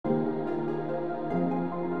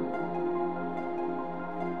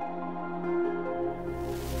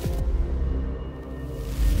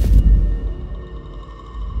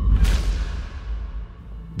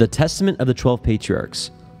The Testament of the 12 Patriarchs,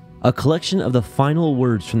 a collection of the final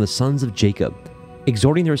words from the sons of Jacob,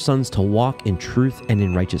 exhorting their sons to walk in truth and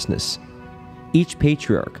in righteousness. Each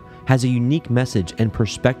patriarch has a unique message and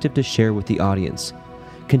perspective to share with the audience,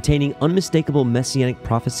 containing unmistakable messianic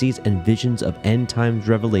prophecies and visions of end times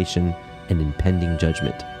revelation and impending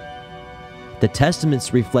judgment. The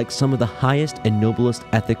Testaments reflect some of the highest and noblest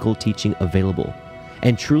ethical teaching available,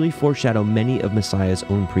 and truly foreshadow many of Messiah's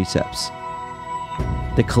own precepts.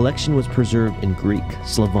 The collection was preserved in Greek,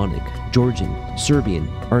 Slavonic, Georgian, Serbian,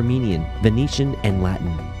 Armenian, Venetian, and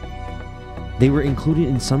Latin. They were included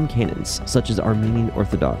in some canons, such as Armenian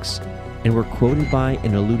Orthodox, and were quoted by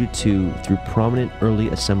and alluded to through prominent early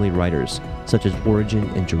assembly writers, such as Origen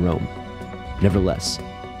and Jerome. Nevertheless,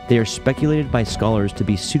 they are speculated by scholars to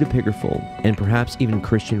be pseudepigraphal and perhaps even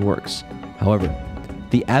Christian works. However,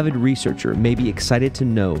 the avid researcher may be excited to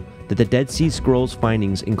know that the Dead Sea Scrolls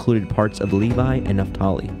findings included parts of Levi and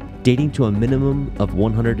Naphtali, dating to a minimum of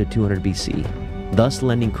 100 to 200 BC, thus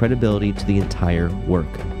lending credibility to the entire work.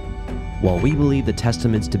 While we believe the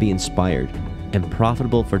Testaments to be inspired and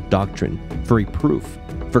profitable for doctrine, for reproof,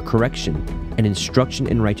 for correction, and instruction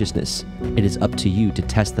in righteousness, it is up to you to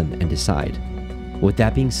test them and decide. With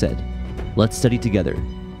that being said, let's study together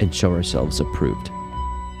and show ourselves approved.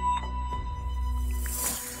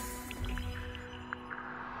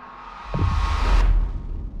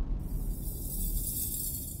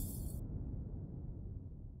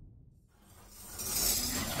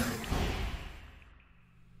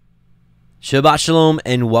 Shabbat Shalom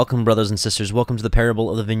and welcome, brothers and sisters. Welcome to the Parable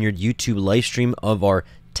of the Vineyard YouTube live stream of our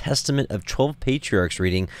Testament of 12 Patriarchs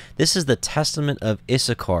reading. This is the Testament of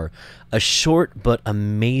Issachar, a short but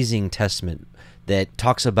amazing testament that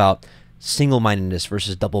talks about single-mindedness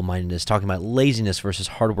versus double-mindedness, talking about laziness versus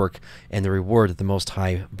hard work and the reward that the Most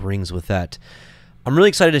High brings with that. I'm really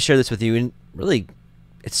excited to share this with you, and really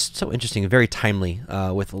it's so interesting and very timely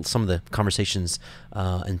with some of the conversations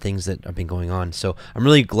and things that have been going on. So I'm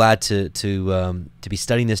really glad to be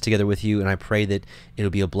studying this together with you, and I pray that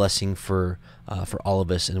it'll be a blessing for all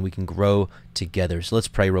of us, and we can grow together. So let's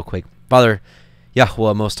pray real quick. Father,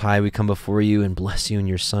 Yahweh Most High, we come before you and bless you and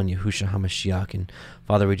your Son, Yahushua HaMashiach. And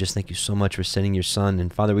Father, we just thank you so much for sending your Son.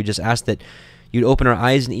 And Father, we just ask that you'd open our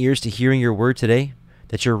eyes and ears to hearing your word today,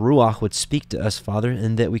 that your Ruach would speak to us, Father,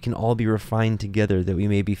 and that we can all be refined together, that we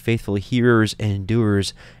may be faithful hearers and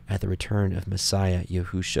doers at the return of Messiah,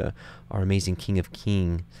 Yahushua, our amazing King of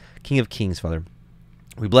Kings, Father.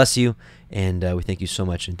 We bless you, and we thank you so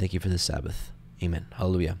much, and thank you for this Sabbath. Amen.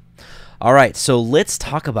 Hallelujah. All right, so let's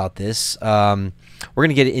talk about this. We're going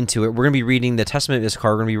to get into it. We're going to be reading the Testament of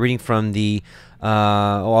Issachar. We're going to be reading from the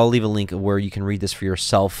I'll leave a link where you can read this for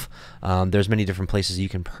yourself. There's many different places you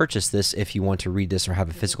can purchase this if you want to read this or have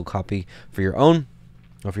a physical copy for your own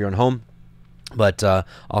or for your own home. But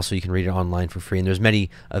also you can read it online for free, and there's many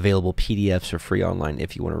available PDFs for free online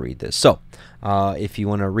if you want to read this. So if you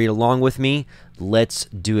want to read along with me, let's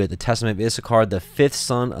do it. The Testament of Issachar, the fifth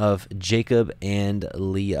son of Jacob and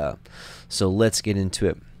Leah. So let's get into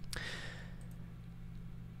it.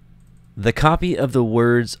 The copy of the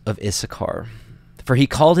words of Issachar. For he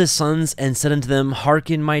called his sons and said unto them,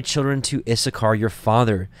 Hearken, my children, to Issachar your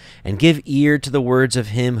father, and give ear to the words of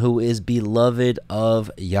him who is beloved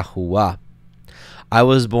of Yahuwah. I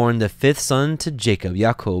was born the fifth son to Jacob,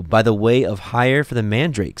 Yaakov, by the way of hire for the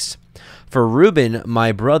mandrakes. For Reuben,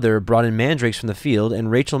 my brother, brought in mandrakes from the field, and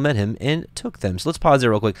Rachel met him and took them. So let's pause there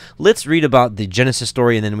real quick. Let's read about the Genesis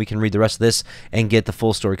story, and then we can read the rest of this and get the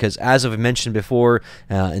full story. Because as I've mentioned before,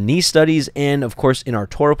 in these studies and, of course, in our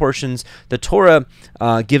Torah portions, the Torah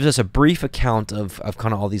gives us a brief account of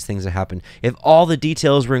kind of all these things that happen. If all the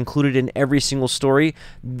details were included in every single story,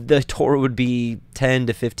 the Torah would be 10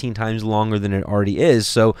 to 15 times longer than it already is.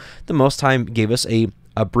 So the Most High gave us a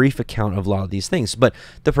brief account of a lot of these things. But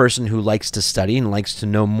the person who likes to study and likes to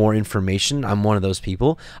know more information, I'm one of those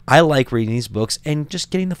people. I like reading these books and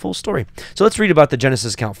just getting the full story. So let's read about the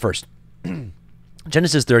Genesis account first.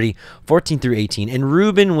 Genesis 30, 14 through 18. And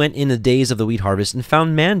Reuben went in the days of the wheat harvest and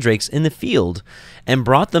found mandrakes in the field and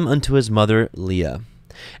brought them unto his mother Leah.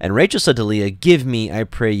 And Rachel said to Leah, Give me, I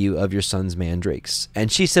pray you, of your son's mandrakes.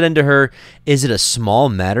 And she said unto her, Is it a small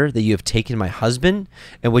matter that you have taken my husband?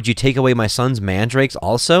 And would you take away my son's mandrakes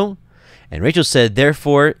also? And Rachel said,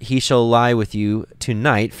 Therefore he shall lie with you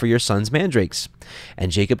tonight for your son's mandrakes.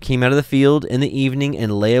 And Jacob came out of the field in the evening,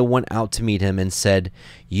 and Leah went out to meet him, and said,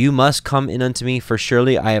 You must come in unto me, for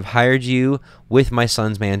surely I have hired you with my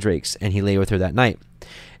son's mandrakes. And he lay with her that night.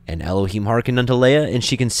 And Elohim hearkened unto Leah, and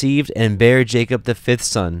she conceived, and bare Jacob the 5th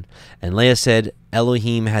son. And Leah said,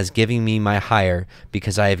 Elohim has given me my hire,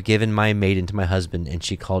 because I have given my maiden to my husband. And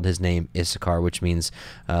she called his name Issachar, which means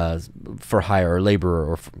for hire, or laborer,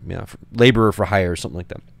 or laborer for hire, or something like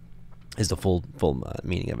that, is the full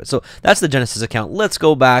meaning of it. So that's the Genesis account. Let's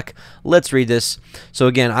go back. Let's read this. So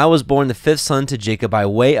again, I was born the 5th son to Jacob by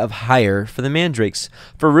way of hire for the mandrakes.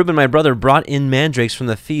 For Reuben my brother brought in mandrakes from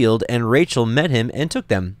the field, and Rachel met him and took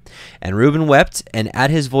them. And Reuben wept, and at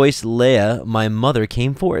his voice Leah my mother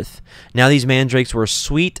came forth. Now these mandrakes were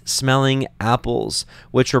sweet-smelling apples,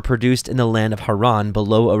 which were produced in the land of Haran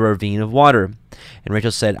below a ravine of water. And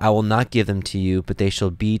Rachel said, I will not give them to you, but they shall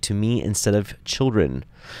be to me instead of children.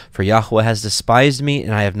 For Yahweh has despised me,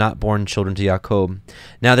 and I have not borne children to Jacob.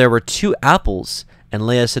 Now there were 2 apples, and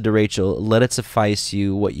Leah said to Rachel, Let it suffice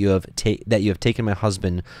you what you have that you have taken my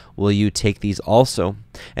husband. Will you take these also?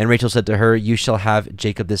 And Rachel said to her, You shall have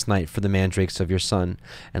Jacob this night for the mandrakes of your son.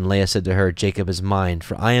 And Leah said to her, Jacob is mine,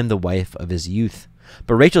 for I am the wife of his youth.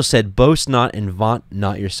 But Rachel said, Boast not and vaunt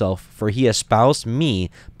not yourself, for he espoused me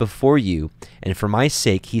before you, and for my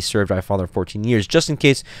sake he served our father 14 years. Just in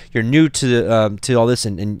case you're new to all this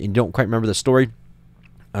and don't quite remember the story,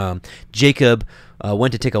 Jacob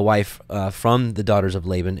went to take a wife from the daughters of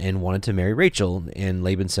Laban and wanted to marry Rachel. And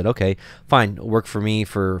Laban said, okay, fine, work for me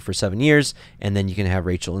for 7 years, and then you can have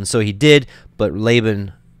Rachel. And so he did, but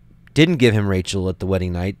Laban didn't give him Rachel at the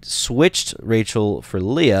wedding night, switched Rachel for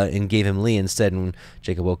Leah, and gave him Leah instead. And when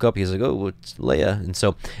Jacob woke up, he was like, oh, it's Leah. And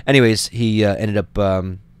so, anyways, he ended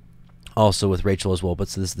up also with Rachel as well. But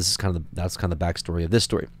so this is that's kind of the backstory of this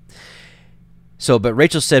story. So, but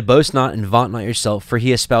Rachel said, Boast not and vaunt not yourself, for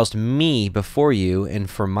he espoused me before you, and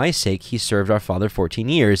for my sake he served our father 14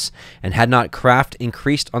 years. And had not craft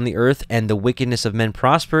increased on the earth, and the wickedness of men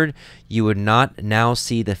prospered, you would not now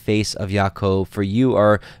see the face of Jacob, for you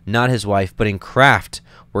are not his wife, but in craft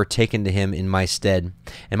were taken to him in my stead.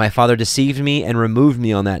 And my father deceived me and removed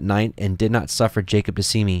me on that night, and did not suffer Jacob to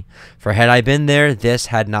see me. For had I been there, this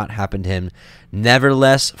had not happened to him.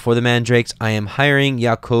 Nevertheless, for the mandrakes, I am hiring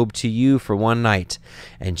Jacob to you for 1 night.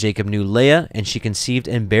 And Jacob knew Leah, and she conceived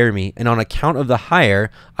and bare me, and on account of the hire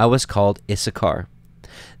I was called Issachar.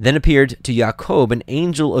 Then appeared to Jacob an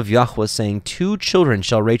angel of Yahweh, saying, 2 children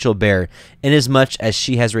shall Rachel bear, inasmuch as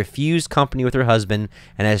she has refused company with her husband,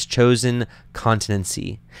 and has chosen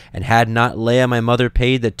continency. And had not Leah my mother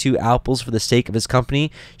paid the 2 apples for the sake of his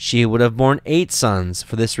company, she would have borne 8 sons.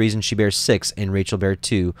 For this reason she bare 6, and Rachel bare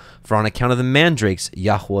 2. For on account of the mandrakes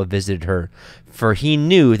Yahweh visited her. For he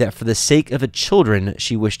knew that for the sake of the children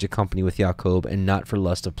she wished to company with Jacob, and not for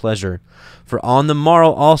lust of pleasure. For on the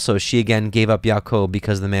morrow also she again gave up Jacob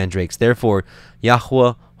because of the mandrakes. Therefore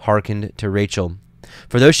Yahweh hearkened to Rachel.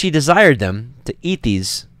 For though she desired them to eat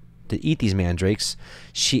these mandrakes,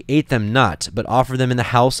 she ate them not, but offered them in the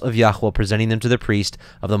house of Yahweh, presenting them to the priest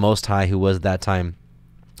of the Most High, who was at that time.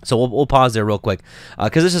 So we'll pause there real quick,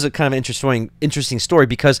 because this is a kind of interesting story,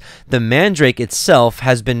 because the mandrake itself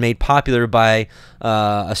has been made popular by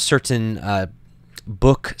a certain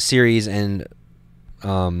book series and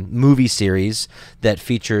movie series that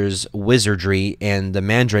features wizardry, and the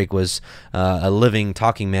mandrake was a living,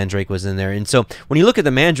 talking mandrake was in there. And so when you look at the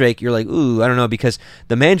mandrake, you're like, ooh, I don't know, because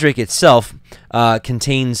the mandrake itself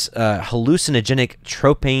contains hallucinogenic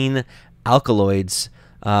tropane alkaloids,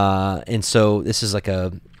 and so this is like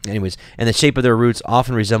anyways, and the shape of their roots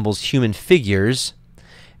often resembles human figures,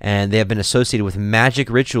 and they have been associated with magic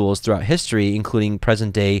rituals throughout history, including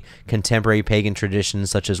present-day contemporary pagan traditions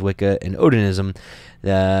such as Wicca and Odinism,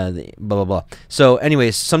 blah, blah, blah. So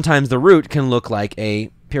anyways, sometimes the root can look like a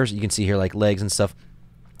person. You can see here like legs and stuff.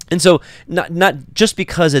 And so not just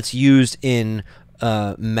because it's used in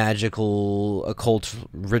magical, occult,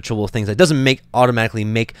 ritual things, that doesn't automatically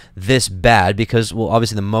make this bad, because, well,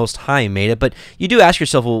 obviously the Most High made it, but you do ask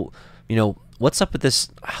yourself, well, you know, what's up with this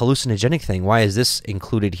hallucinogenic thing? Why is this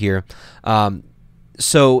included here?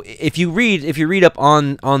 So if you read up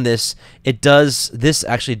on this, this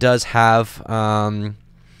actually does have,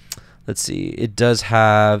 let's see, it does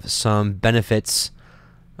have some benefits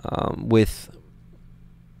with,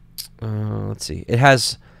 let's see,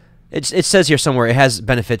 it says here somewhere it has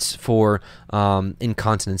benefits for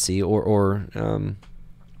incontinency, or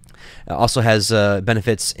also has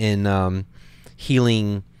benefits in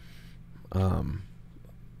healing.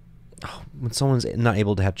 When someone's not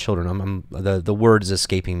able to have children, the word is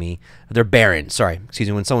escaping me. They're barren. Sorry, excuse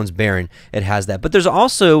me. When someone's barren, it has that. But there's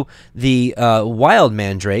also the wild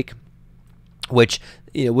mandrake, which,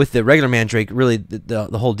 with the regular mandrake, really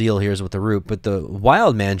the whole deal here is with the root, but the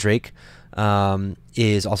wild mandrake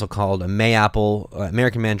is also called a mayapple,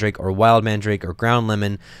 American mandrake, or wild mandrake, or ground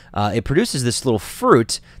lemon. It produces this little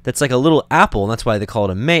fruit that's like a little apple, and that's why they call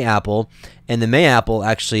it a mayapple. And the mayapple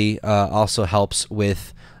actually also helps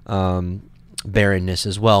with barrenness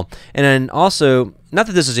as well. And then also, not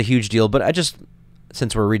that this is a huge deal, but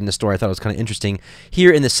since we're reading the story, I thought it was kind of interesting.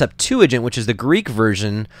 Here in the Septuagint, which is the Greek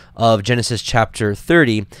version of Genesis chapter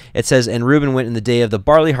 30, it says, "And Reuben went in the day of the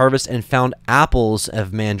barley harvest and found apples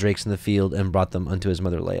of mandrakes in the field and brought them unto his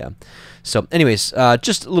mother Leah." So anyways,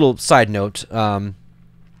 just a little side note,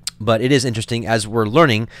 but it is interesting as we're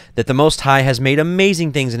learning that the Most High has made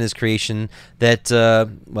amazing things in his creation that,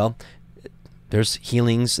 well, there's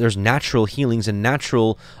healings, there's natural healings and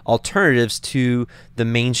natural alternatives to the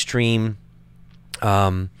mainstream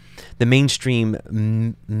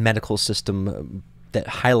medical system that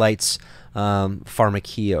highlights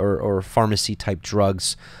pharmakia or pharmacy type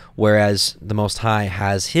drugs, whereas the Most High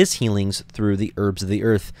has his healings through the herbs of the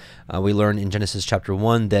earth. We learn in Genesis chapter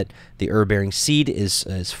 1 that the herb-bearing seed is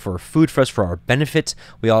for food for us, for our benefit.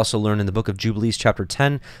 We also learn in the book of Jubilees chapter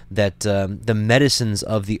 10 that the medicines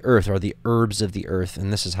of the earth are the herbs of the earth,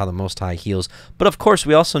 and this is how the Most High heals. But of course,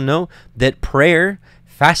 we also know that prayer,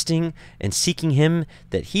 fasting, and seeking him,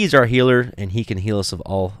 that he's our healer and he can heal us of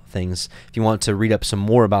all things. If you want to read up some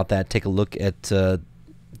more about that, take a look at the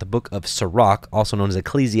book of Sirach, also known as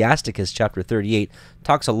Ecclesiasticus chapter 38,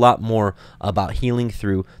 talks a lot more about healing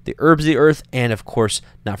through the herbs of the earth and, of course,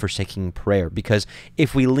 not forsaking prayer. Because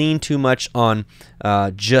if we lean too much on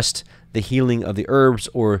just the healing of the herbs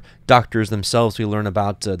or doctors themselves, we learn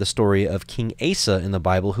about the story of King Asa in the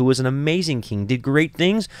Bible, who was an amazing king, did great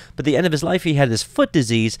things, but at the end of his life he had this foot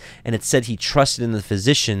disease, and it said he trusted in the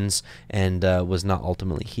physicians and was not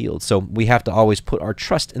ultimately healed. So we have to always put our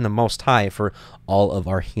trust in the Most High for all of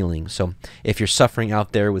our healing. So if you're suffering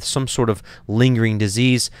out there with some sort of lingering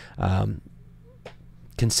disease,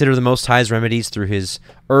 consider the Most High's remedies through his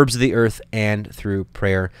herbs of the earth and through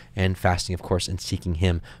prayer and fasting, of course, and seeking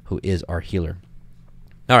him who is our healer.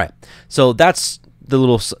 All right, so that's the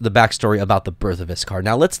backstory about the birth of Issachar.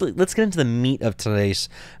 Now let's get into the meat of tonight's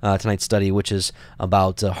study, which is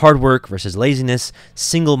about hard work versus laziness,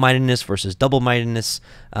 single-mindedness versus double-mindedness,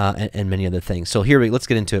 and many other things. So let's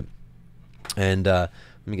get into it. And let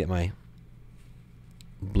me get my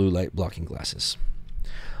blue light blocking glasses.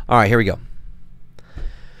 All right, here we go.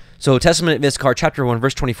 So, Testament of Issachar, chapter 1,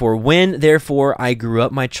 verse 24. "When, therefore, I grew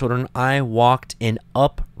up, my children, I walked in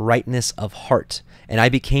uprightness of heart, and I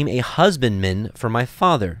became a husbandman for my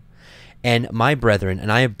father and my brethren,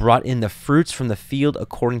 and I have brought in the fruits from the field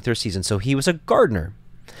according to their season." So he was a gardener.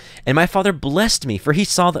 "And my father blessed me, for he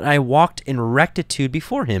saw that I walked in rectitude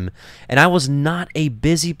before him, and I was not a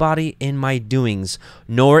busybody in my doings,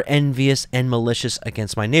 nor envious and malicious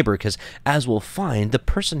against my neighbor." Because, as we'll find, the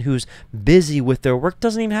person who's busy with their work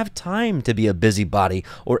doesn't even have time to be a busybody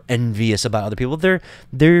or envious about other people. They're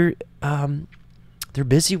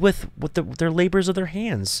busy with their labors of their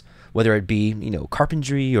hands, whether it be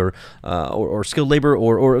carpentry or skilled labor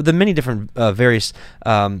or the many different various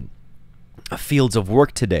fields of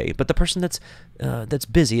work today. But the person that's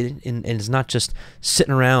busy and is not just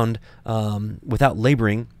sitting around without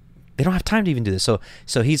laboring, they don't have time to even do this.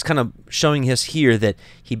 So he's kind of showing us here that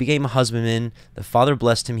he became a husbandman, the father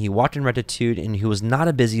blessed him, he walked in rectitude, and he was not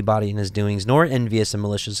a busybody in his doings, nor envious and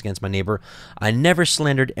malicious against my neighbor. "I never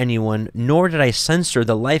slandered anyone, nor did I censure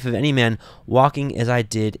the life of any man, walking as I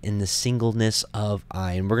did in the singleness of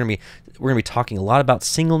eye." And we're gonna be talking a lot about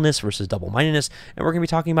singleness versus double-mindedness, and we're going to be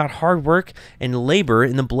talking about hard work and labor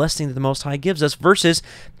and the blessing that the Most High gives us versus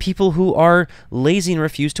people who are lazy and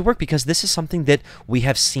refuse to work, because this is something that we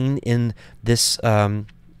have seen in this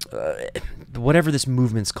whatever this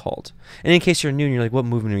movement's called. And in case you're new and you're like, what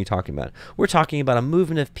movement are you talking about? We're talking about a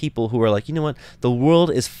movement of people who are like, you know what, the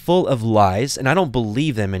world is full of lies, and I don't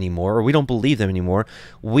believe them anymore, or we don't believe them anymore.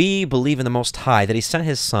 We believe in the Most High, that he sent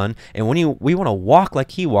his son, and we want to walk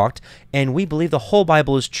like he walked, and we believe the whole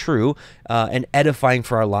Bible is true and edifying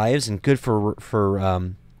for our lives and good for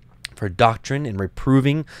doctrine and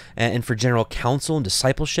reproving and for general counsel and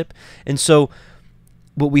discipleship. And so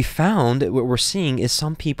what we're seeing is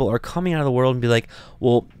some people are coming out of the world and be like,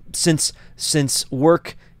 well, since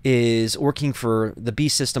work is working for the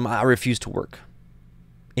beast system, I refuse to work.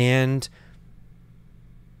 And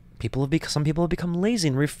some people have become lazy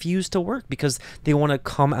and refuse to work because they want to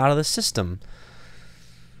come out of the system.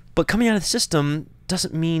 But coming out of the system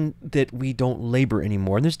doesn't mean that we don't labor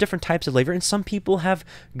anymore. And there's different types of labor, and some people have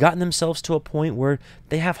gotten themselves to a point where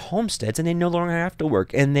they have homesteads and they no longer have to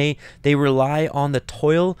work, and they rely on the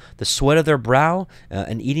toil, the sweat of their brow,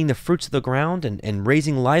 and eating the fruits of the ground, and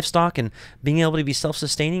raising livestock and being able to be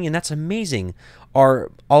self-sustaining, and that's amazing.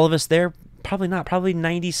 Are all of us there? Probably not. Probably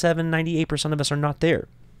 97-98% of us are not there.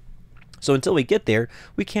 So until we get there,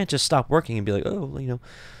 we can't just stop working and be like, oh,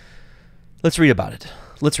 let's read about it.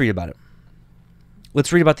 Let's read about it.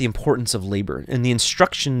 Let's read about the importance of labor and the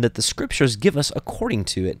instruction that the scriptures give us according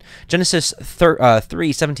to it. Genesis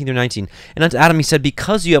 3:17-19. And unto Adam he said,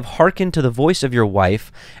 because you have hearkened to the voice of your wife,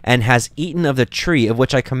 and has eaten of the tree of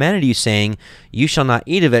which I commanded you, saying, you shall not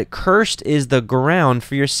eat of it. Cursed is the ground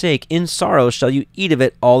for your sake. In sorrow shall you eat of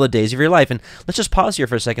it all the days of your life. And let's just pause here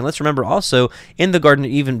for a second. Let's remember also, in the garden,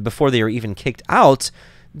 even before they were even kicked out,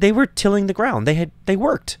 they were tilling the ground. They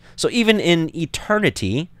worked. So even in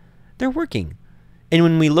eternity, they're working. And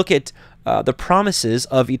when we look at the promises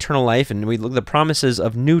of eternal life, and we look at the promises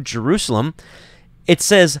of New Jerusalem, it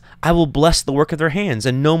says, I will bless the work of their hands,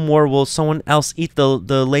 and no more will someone else eat the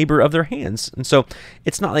labor of their hands. And so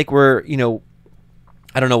it's not like we're,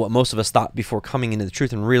 I don't know what most of us thought before coming into the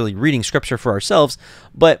truth and really reading Scripture for ourselves,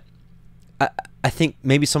 but I think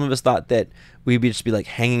maybe some of us thought that we'd just be like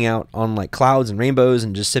hanging out on like clouds and rainbows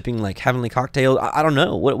and just sipping like heavenly cocktails. I don't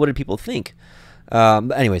know. What did people think?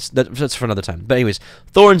 Anyways, that's for another time. But anyways,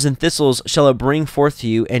 thorns and thistles shall it bring forth to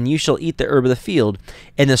you, and you shall eat the herb of the field.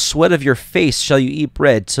 In the sweat of your face shall you eat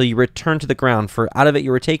bread, till you return to the ground. For out of it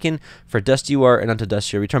you were taken, for dust you are, and unto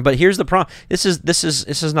dust you return. But here's the problem. This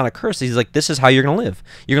is not a curse. He's like, this is how you're going to live.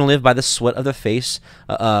 You're going to live by the sweat of the face,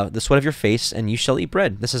 the sweat of your face, and you shall eat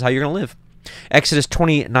bread. This is how you're going to live. Exodus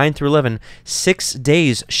 20:9-11. 6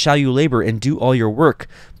 days shall you labor and do all your work,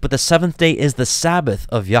 but the seventh day is the Sabbath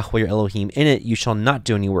of Yahweh your Elohim. In it you shall not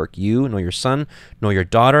do any work, you, nor your son, nor your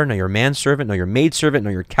daughter, nor your manservant, nor your maidservant,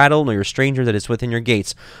 nor your cattle, nor your stranger that is within your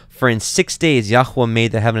gates. For in 6 days Yahweh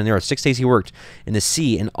made the heaven and the earth. 6 days he worked in the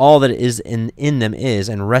sea, and all that is in them is,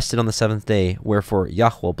 and rested on the seventh day. Wherefore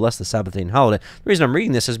Yahweh blessed the Sabbath day and hallowed it. The reason I'm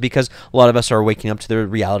reading this is because a lot of us are waking up to the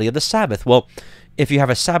reality of the Sabbath. Well, if you have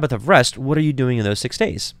a Sabbath of rest, what are you doing in those 6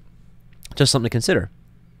 days? Just something to consider.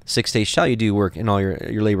 6 days shall you do work in all your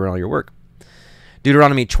labor and all your work.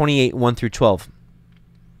 Deuteronomy 28:1-12.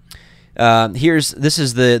 This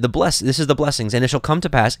is the blessings, and it shall come to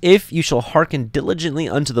pass, if you shall hearken diligently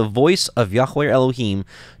unto the voice of Yahweh your Elohim,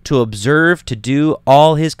 to observe to do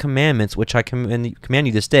all his commandments which I command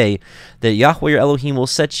you this day, that Yahweh your Elohim will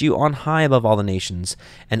set you on high above all the nations,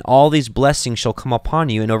 and all these blessings shall come upon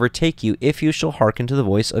you and overtake you, if you shall hearken to the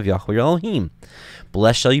voice of Yahweh your Elohim.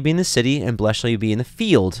 Blessed shall you be in the city, and blessed shall you be in the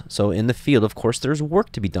field. So in the field, of course, there's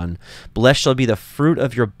work to be done. Blessed shall be the fruit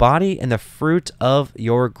of your body, and the fruit of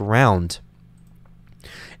your ground,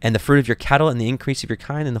 and the fruit of your cattle, and the increase of your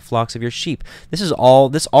kind, and the flocks of your sheep. All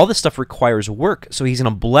this stuff requires work. So he's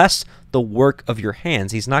going to bless the work of your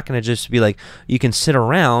hands. He's not going to just be like, you can sit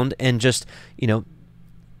around and just,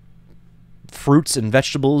 fruits and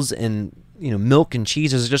vegetables and milk and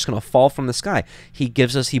cheese is just going to fall from the sky. He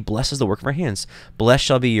blesses the work of our hands. Blessed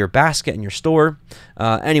shall be your basket and your store.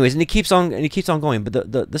 Anyways, and he keeps on going.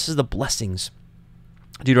 But this is the blessings.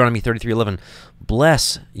 Deuteronomy 33:11.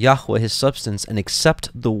 Bless Yahweh his substance, and accept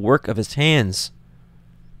the work of his hands.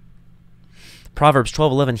 Proverbs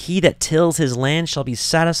 12:11. He that tills his land shall be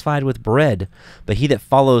satisfied with bread, but he that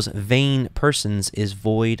follows vain persons is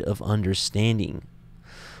void of understanding.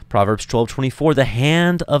 Proverbs 12:24. The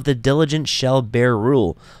hand of the diligent shall bear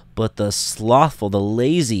rule, but the slothful, the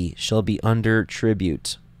lazy, shall be under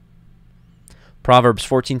tribute. Proverbs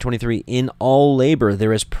 14:23. In all labor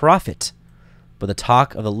there is profit, but the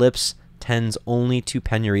talk of the lips tends only to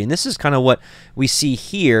penury. And this is kind of what we see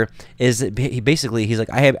here, is that he's like,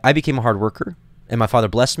 I became a hard worker, and my father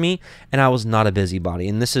blessed me, and I was not a busybody.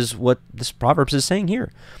 And this is what this Proverbs is saying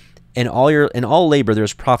here. In all labor there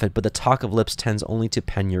is profit, but the talk of lips tends only to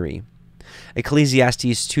penury.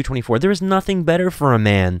 Ecclesiastes 2:24. There is nothing better for a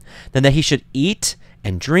man than that he should eat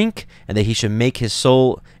and drink, and that he should make his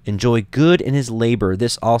soul enjoy good in his labor.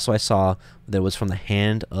 This also I saw that was from the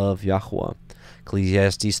hand of Yahweh.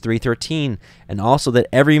 Ecclesiastes 3:13. And also that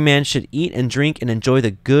every man should eat and drink and enjoy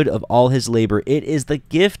the good of all his labor. It is the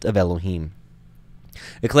gift of Elohim.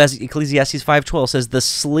 Ecclesiastes 5:12 says, the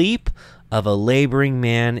sleep of a laboring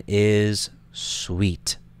man is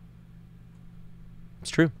sweet. It's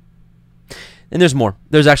true. And there's more.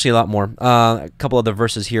 There's actually a lot more. A couple other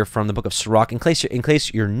verses here from the book of Sirach. In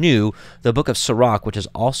case you're new, the book of Sirach, which is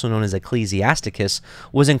also known as Ecclesiasticus,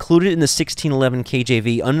 was included in the 1611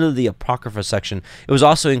 KJV under the Apocrypha section. It was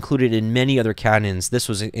also included in many other canons. This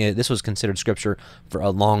was considered scripture for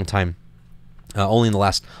a long time. Only in the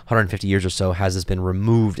last 150 years or so has this been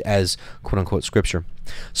removed as quote-unquote scripture.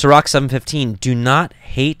 Sirach 7:15, do not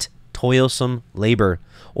hate toilsome labor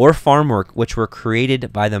or farm work, which were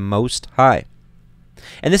created by the Most High.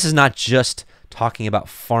 And this is not just talking about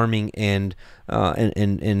farming and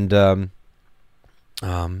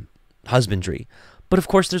husbandry, but of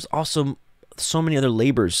course there's also so many other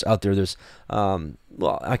labors out there. There's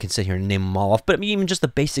well, I can sit here and name them all off, but I mean, even just the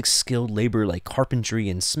basic skilled labor like carpentry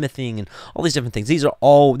and smithing and all these different things. These are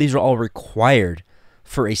all required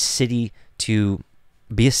for a city to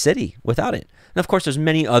be a city. Without it, and of course there's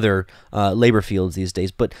many other labor fields these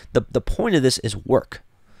days, but the point of this is work.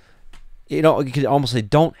 You know, you could almost say,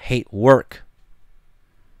 don't hate work.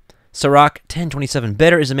 Sirach 10:27,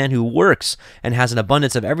 better is a man who works and has an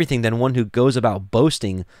abundance of everything than one who goes about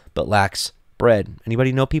boasting but lacks bread.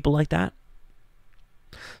 Anybody know people like that?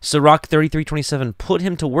 Sirach 33:27, put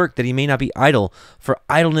him to work that he may not be idle, for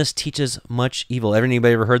idleness teaches much evil.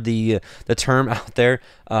 Anybody ever heard the term out there?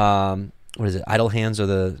 What is it? Idle hands are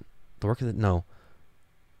the work of the... No.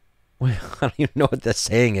 I don't even know what that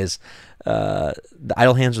saying is. The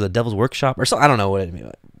idle hands are the devil's workshop or something. I don't know what it means.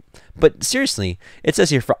 But seriously, it says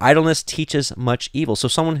here, for idleness teaches much evil. So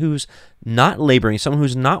someone who's not laboring, someone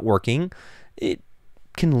who's not working, it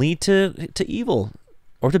can lead to evil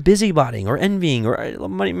or to busybodying or envying or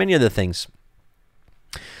many other things.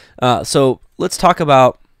 So let's talk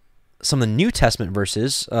about some of the New Testament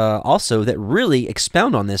verses also that really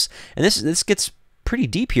expound on this. And this gets pretty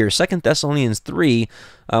deep here. 2 Thessalonians 3,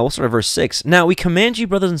 we'll start at verse 6. Now we command you,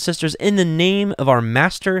 brothers and sisters, in the name of our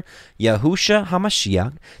Master Yahushua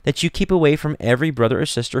HaMashiach, that you keep away from every brother or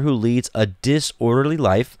sister who leads a disorderly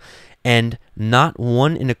life, and not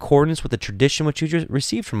one in accordance with the tradition which you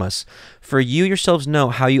received from us. For you yourselves know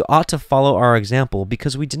how you ought to follow our example,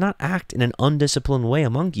 because we did not act in an undisciplined way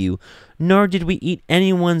among you, nor did we eat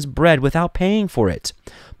anyone's bread without paying for it.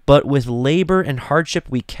 But with labor and hardship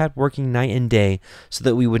we kept working night and day, so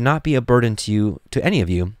that we would not be a burden to any of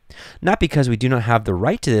you. Not because we do not have the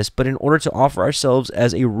right to this, but in order to offer ourselves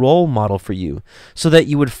as a role model for you, so that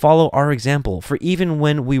you would follow our example. For even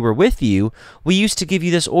when we were with you, we used to give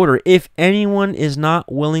you this order: if anyone is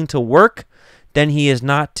not willing to work, then he is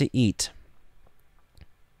not to eat.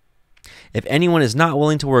 If anyone is not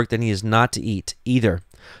willing to work, then he is not to eat either.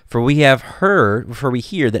 For we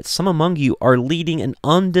hear that some among you are leading an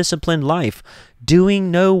undisciplined life,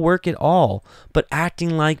 doing no work at all, but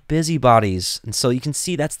acting like busybodies. And so you can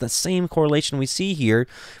see that's the same correlation we see here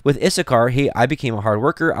with Issachar. Hey, I became a hard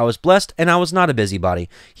worker, I was blessed, and I was not a busybody.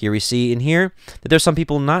 Here we see in here that there's some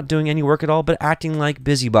people not doing any work at all, but acting like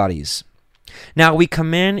busybodies. Now we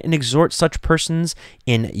command and exhort such persons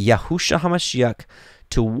in Yahushua HaMashiach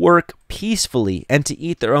to work peacefully and to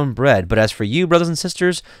eat their own bread. But as for you, brothers and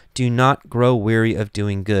sisters, do not grow weary of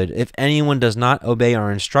doing good. If anyone does not obey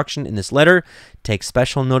our instruction in this letter, take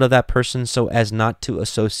special note of that person so as not to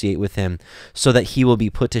associate with him, so that he will be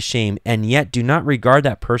put to shame. And yet do not regard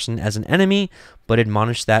that person as an enemy, but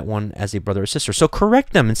admonish that one as a brother or sister. So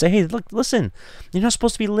correct them and say, hey, look, listen, you're not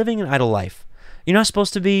supposed to be living an idle life. You're not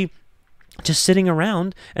supposed to be just sitting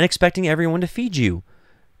around and expecting everyone to feed you.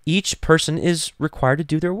 Each person is required to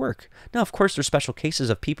do their work. Now, of course, there's special cases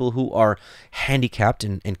of people who are handicapped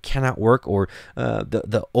and cannot work, or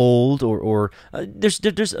the old, or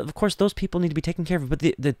there's of course those people need to be taken care of. But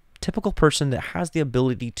the typical person that has the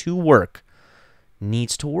ability to work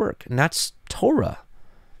needs to work, and that's Torah.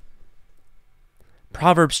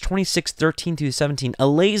 Proverbs 26:13-17. A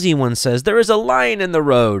lazy one says, "There is a lion in the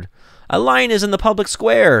road. A lion is in the public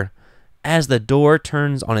square. As the door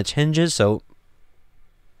turns on its hinges, so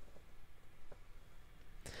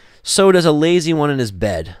does a lazy one in his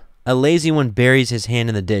bed. A lazy one buries his hand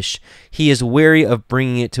in the dish. He is weary of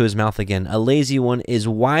bringing it to his mouth again. A lazy one is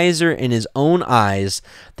wiser in his own eyes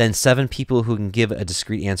than 7 people who can give a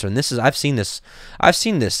discreet answer." And this is, I've seen this.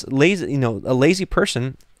 Lazy, a lazy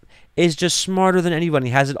person is just smarter than anybody,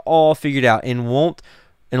 has it all figured out, and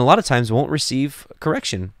a lot of times won't receive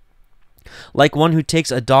correction. Like one who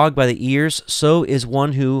takes a dog by the ears, so is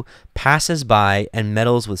one who passes by and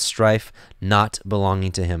meddles with strife not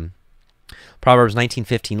belonging to him. Proverbs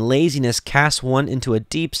 19:15. Laziness casts one into a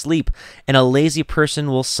deep sleep, and a lazy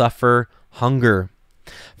person will suffer hunger.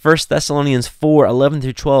 1 Thessalonians 4:11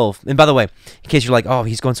 through 12. And by the way, in case you're like, oh,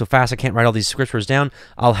 he's going so fast, I can't write all these scriptures down,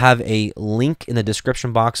 I'll have a link in the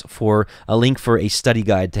description box for a link for a study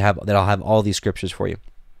guide I'll have all these scriptures for you.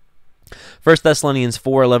 1 Thessalonians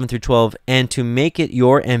 4:11 through 12, and to make it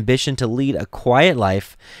your ambition to lead a quiet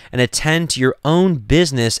life and attend to your own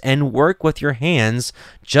business and work with your hands,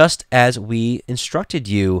 just as we instructed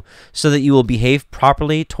you, so that you will behave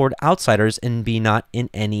properly toward outsiders and be not in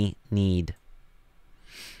any need.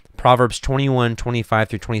 Proverbs 21:25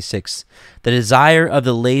 through 26, the desire of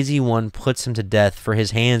the lazy one puts him to death, for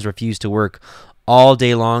his hands refuse to work. All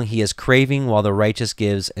day long he is craving, while the righteous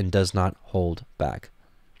gives and does not hold back.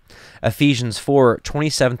 Ephesians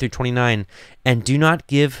 4:27 through 29, and do not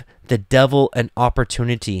give the devil an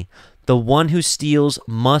opportunity. The one who steals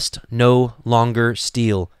must no longer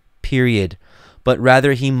steal, period, but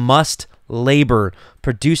rather he must labor,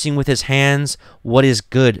 producing with his hands what is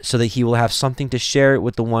good, so that he will have something to share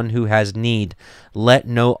with the one who has need. Let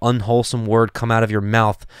no unwholesome word come out of your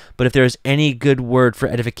mouth, but if there is any good word for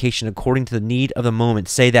edification according to the need of the moment,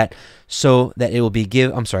 say that, so that it will be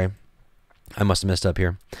I must have messed up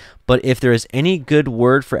here. But if there is any good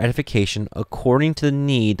word for edification according to the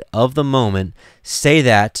need of the moment, say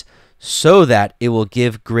that, so that it will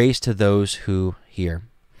give grace to those who hear.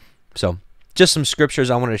 So, just some scriptures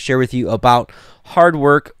I wanted to share with you about hard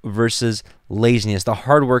work versus laziness. The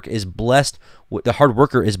hard worker is blessed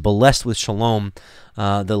with shalom.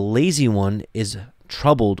 The lazy one is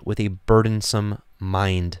troubled with a burdensome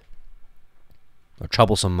mind. Or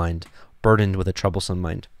troublesome mind. Burdened with a troublesome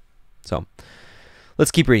mind. So, let's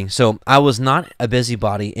keep reading. So, I was not a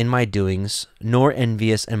busybody in my doings, nor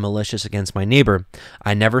envious and malicious against my neighbor.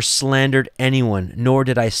 I never slandered anyone, nor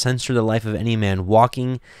did I censure the life of any man,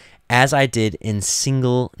 walking as I did in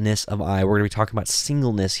singleness of eye. We're going to be talking about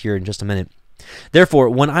singleness here in just a minute. Therefore,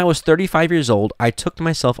 when I was 35 years old, I took to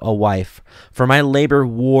myself a wife, for my labor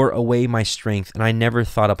wore away my strength, and I never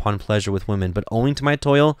thought upon pleasure with women, but owing to my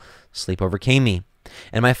toil, sleep overcame me.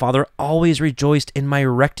 And my father always rejoiced in my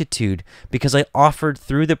rectitude, because I offered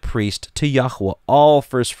through the priest to Yahweh all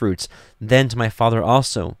first fruits, then to my father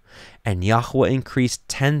also. And Yahweh increased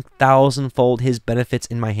 10,000-fold his benefits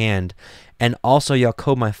in my hand. And also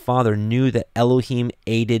Yaakov my father knew that Elohim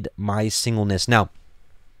aided my singleness. Now,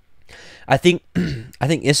 I think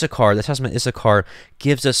Issachar, the Testament Issachar,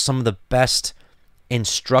 gives us some of the best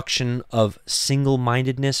instruction of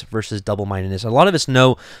single-mindedness versus double-mindedness. A lot of us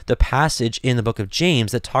know the passage in the book of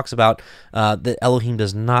James that talks about that Elohim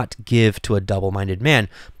does not give to a double-minded man.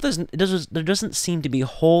 There doesn't seem to be a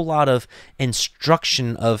whole lot of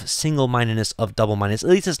instruction of single-mindedness, of double-mindedness. At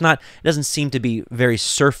least it doesn't seem to be very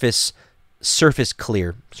surface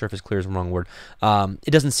clear. Surface clear is the wrong word.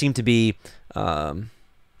 It doesn't seem to be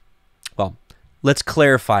well, let's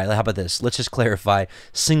clarify. How about this? Let's just clarify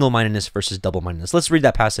single-mindedness versus double-mindedness. Let's read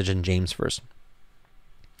that passage in James first.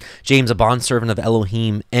 James, a bondservant of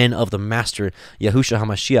Elohim and of the Master, Yahushua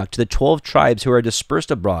HaMashiach, to the 12 tribes who are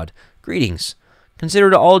dispersed abroad, greetings. Consider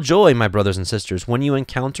it all joy, my brothers and sisters, when you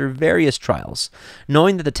encounter various trials,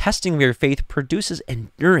 knowing that the testing of your faith produces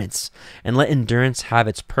endurance, and let endurance have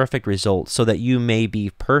its perfect result, so that you may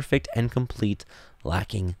be perfect and complete,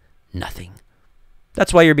 lacking nothing.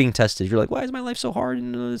 That's why you're being tested. You're like, why is my life so hard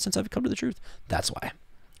since I've come to the truth? That's why.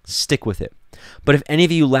 Stick with it. But if any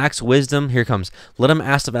of you lacks wisdom, here comes, let him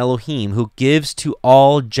ask of Elohim, who gives to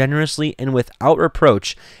all generously and without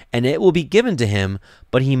reproach, and it will be given to him.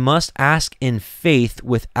 But he must ask in faith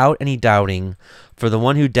without any doubting. For the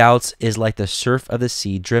one who doubts is like the surf of the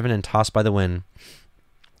sea, driven and tossed by the wind.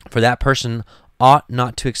 For that person ought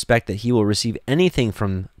not to expect that he will receive anything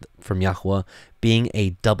from Yahweh, being a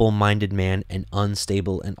double-minded man and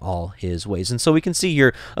unstable in all his ways. And so we can see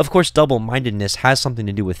here, of course, double-mindedness has something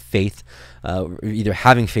to do with faith, either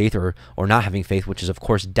having faith or not having faith, which is, of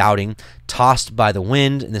course, doubting, tossed by the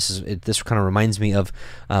wind. And this kind of reminds me of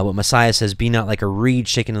what Messiah says, be not like a reed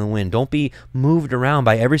shaken in the wind. Don't be moved around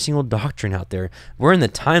by every single doctrine out there. We're in the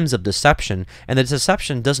times of deception, and the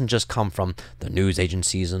deception doesn't just come from the news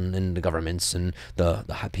agencies and the governments and the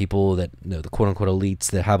people that, the quote-unquote elites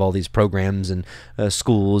that have all these programs and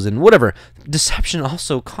schools and whatever. Deception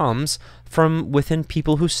also comes from within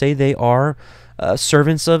people who say they are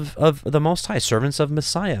servants of the Most High, servants of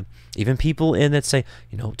Messiah. Even people that say,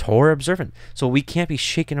 Torah observant. So we can't be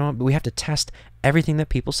shaken on, but we have to test everything that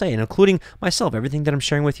people say, and including myself. Everything that I'm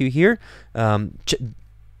sharing with you here,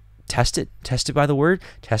 test it by the word,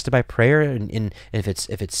 test it by prayer, and if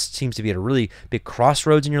it seems to be at a really big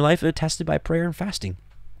crossroads in your life, test it by prayer and fasting.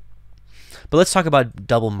 But let's talk about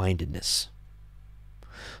double-mindedness.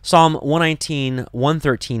 Psalm 119,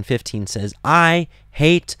 113, 15 says, I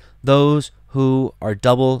hate those who are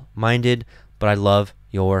double-minded, but I love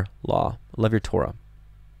your law. I love your Torah.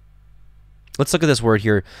 Let's look at this word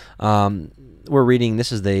here. We're reading,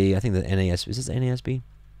 this is I think the NASB. Is this the NASB?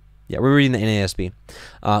 Yeah, we're reading the NASB.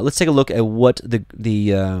 Let's take a look at what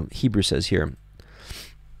the Hebrew says here.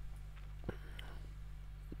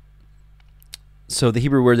 So the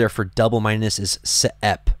Hebrew word there for double-mindedness is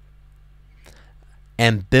se'ep.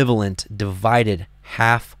 Ambivalent, divided,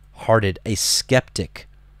 half-hearted, a skeptic,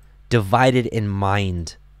 divided in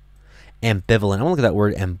mind. Ambivalent. I want to look at that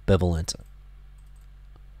word ambivalent.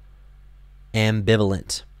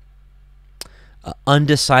 Ambivalent.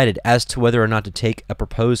 Undecided as to whether or not to take a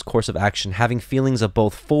proposed course of action, having feelings of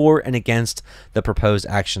both for and against the proposed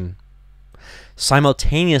action.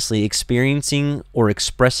 Simultaneously experiencing or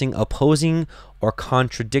expressing opposing or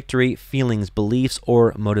contradictory feelings, beliefs,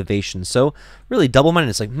 or motivations. So really double-minded.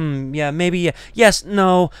 It's like, yeah, maybe, yeah, yes,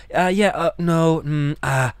 no, yeah, no,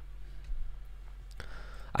 I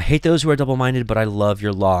hate those who are double-minded, but I love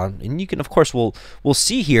your law. And you can, of course, we'll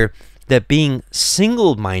see here that being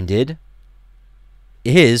single-minded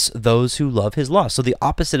is those who love his law. So the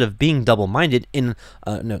opposite of being double-minded in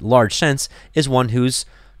a large sense is one who's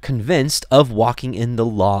convinced of walking in the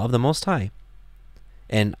law of the Most High.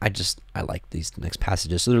 And I like these next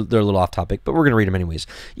passages. So they're a little off topic, but we're going to read them anyways.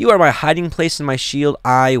 You are my hiding place and my shield.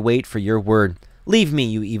 I wait for your word. Leave me,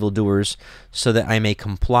 you evildoers, so that I may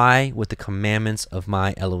comply with the commandments of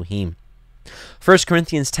my Elohim. 1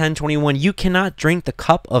 Corinthians 10:21, you cannot drink the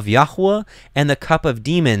cup of Yahweh and the cup of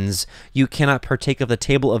demons. You cannot partake of the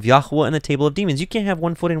table of Yahweh and the table of demons. You can't have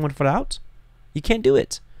one foot in, one foot out. You can't do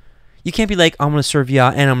it. You can't be like, I'm going to serve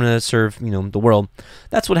Yah and I'm going to serve, the world.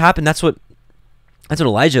 That's what happened. That's what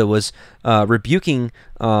Elijah was rebuking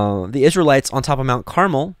the Israelites on top of Mount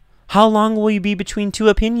Carmel. How long will you be between two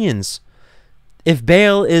opinions? If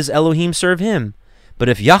Baal is Elohim, serve him. But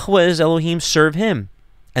if Yahweh is Elohim, serve him.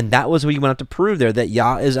 And that was what you went to prove there, that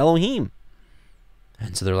Yah is Elohim.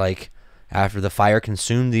 And so they're like, after the fire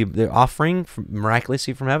consumed the offering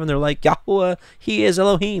miraculously from heaven, they're like, Yahweh, he is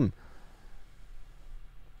Elohim.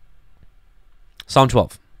 Psalm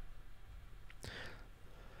 12.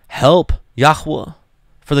 Help, Yahweh,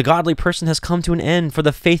 for the godly person has come to an end, for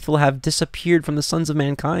the faithful have disappeared from the sons of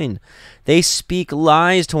mankind. They speak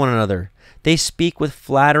lies to one another. They speak with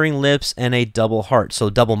flattering lips and a double heart. So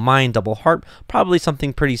double mind, double heart, probably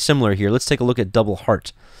something pretty similar here. Let's take a look at double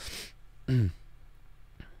heart. Well,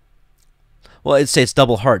 it'd say it's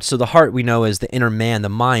double heart. So the heart we know is the inner man, the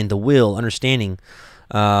mind, the will, understanding,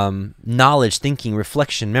 knowledge, thinking,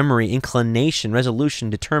 reflection, memory, inclination, resolution,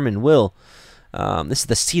 determined, will. This is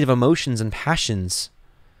the seat of emotions and passions.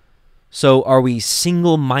 So are we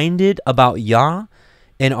single-minded about Yah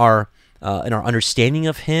in our understanding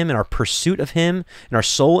of him, in our pursuit of him, in our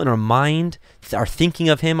soul, in our mind, our thinking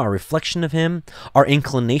of him, our reflection of him, our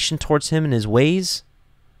inclination towards him and his ways?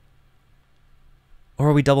 Or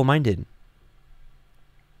are we double-minded?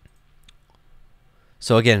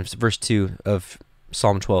 So again, verse 2 of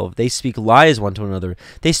Psalm 12, they speak lies one to another.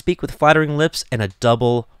 They speak with flattering lips and a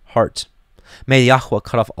double heart. May Yahweh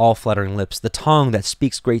cut off all flattering lips, the tongue that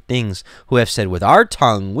speaks great things, who have said, with our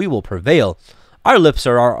tongue we will prevail. Our lips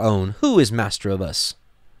are our own. Who is master of us?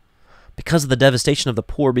 Because of the devastation of the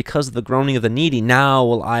poor, because of the groaning of the needy, now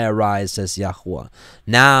will I arise, says Yahweh.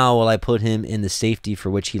 Now will I put him in the safety for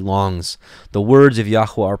which he longs. The words of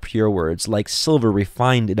Yahweh are pure words, like silver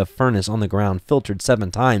refined in a furnace on the ground, filtered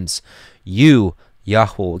 7 times. You,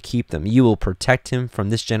 Yahweh, will keep them. You will protect him from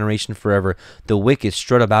this generation forever. The wicked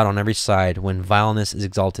strut about on every side when vileness is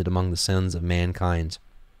exalted among the sons of mankind.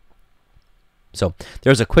 So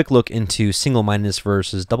there's a quick look into single-mindedness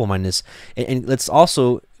versus double-mindedness. And let's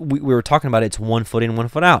also, we were talking about it's 1 foot in, 1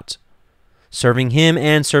 foot out. Serving him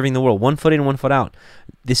and serving the world. 1 foot in, 1 foot out.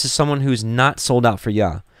 This is someone who's not sold out for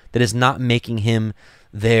Yah. That is not making him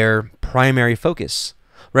their primary focus.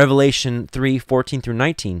 Revelation 3:14 through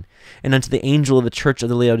 19. And unto the angel of the church of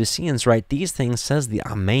the Laodiceans write, these things says the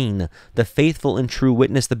Amen, the faithful and true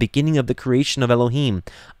witness, the beginning of the creation of Elohim.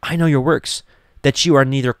 I know your works, that you are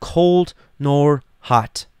neither cold nor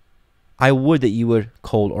hot. I would that you were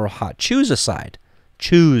cold or hot. Choose a side.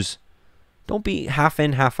 Choose. Don't be half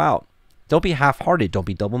in, half out. Don't be half-hearted. Don't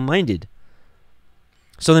be double-minded.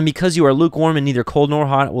 So then because you are lukewarm and neither cold nor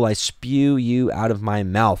hot, will I spew you out of my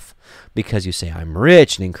mouth. Because you say, I'm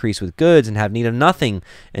rich and increase with goods and have need of nothing,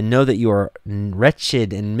 and know that you are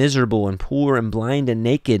wretched and miserable and poor and blind and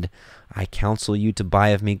naked. I counsel you to buy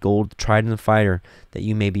of me gold tried in the fire, that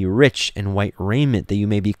you may be rich, and white raiment, that you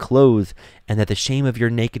may be clothed, and that the shame of your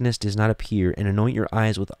nakedness does not appear, and anoint your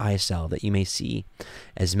eyes with eye salve, that you may see.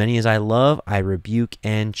 As many as I love, I rebuke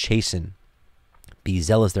and chasten. Be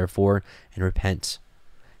zealous, therefore, and repent.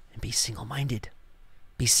 And be single-minded.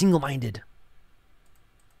 Be single-minded.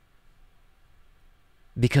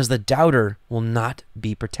 Because the doubter will not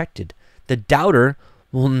be protected. The doubter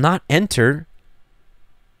will not enter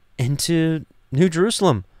into New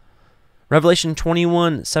Jerusalem. Revelation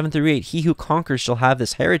 21, 7 through 8, he who conquers shall have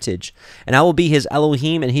this heritage, and I will be his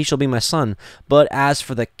Elohim, and he shall be my son. But as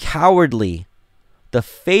for the cowardly, the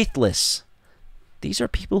faithless, these are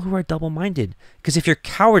people who are double-minded. Because if you're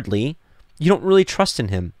cowardly, you don't really trust in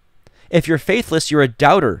him. If you're faithless, you're a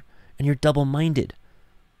doubter, and you're double-minded.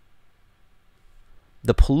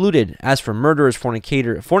 The polluted, as for murderers,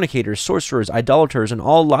 fornicators, sorcerers, idolaters, and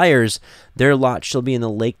all liars, their lot shall be in the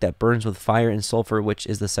lake that burns with fire and sulfur, which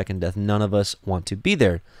is the second death. None of us want to be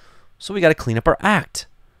there. So we got to clean up our act.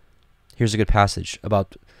 Here's a good passage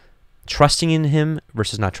about trusting in him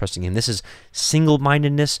versus not trusting him. This is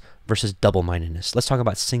single-mindedness versus double-mindedness. Let's talk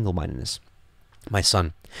about single-mindedness. My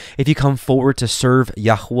son, if you come forward to serve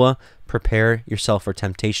Yahweh, prepare yourself for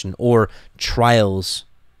temptation or trials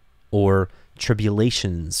or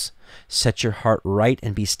tribulations. Set your heart right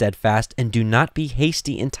and be steadfast, and do not be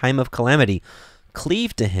hasty in time of calamity.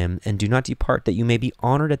 Cleave to him and do not depart, that you may be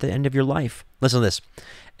honored at the end of your life. Listen to this.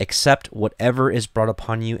 Accept whatever is brought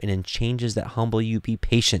upon you, and in changes that humble you, be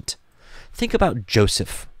patient. Think about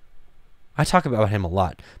Joseph. I talk about him a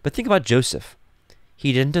lot, but think about Joseph.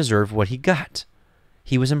 He didn't deserve what he got.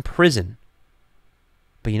 He was in prison.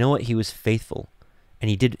 But you know what? He was faithful. And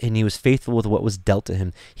he was faithful with what was dealt to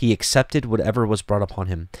him. He accepted whatever was brought upon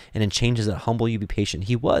him. And in changes that humble you, be patient.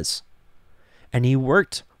 He was. And he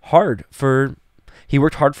worked hard for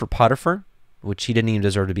Potiphar, which he didn't even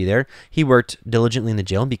deserve to be there. He worked diligently in the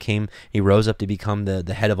jail and he rose up to become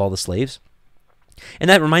the head of all the slaves. And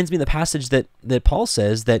that reminds me of the passage that Paul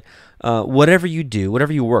says that whatever you do,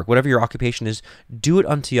 whatever you work, whatever your occupation is, do it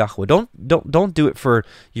unto Yahweh. Don't do it for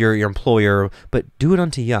your employer, but do it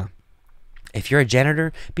unto Yah. If you're a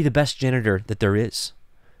janitor, be the best janitor that there is.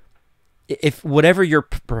 If whatever your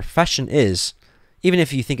profession is, even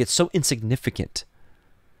if you think it's so insignificant,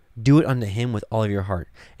 do it unto him with all of your heart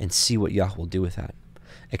and see what Yah will do with that.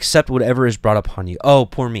 Accept whatever is brought upon you. Oh,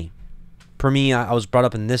 poor me. For me, I was brought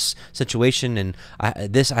up in this situation, and I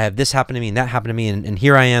have this happen to me, and that happened to me, and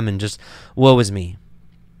here I am, and just woe is me.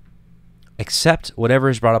 Accept whatever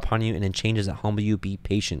is brought upon you, and in changes that humble you, be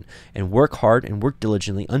patient, and work hard and work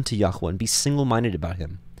diligently unto Yahweh, and be single-minded about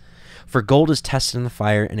him. For gold is tested in the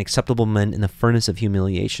fire, and acceptable men in the furnace of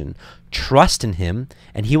humiliation. Trust in him,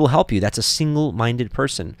 and he will help you. That's a single-minded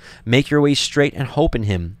person. Make your way straight and hope in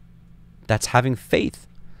him. That's having faith.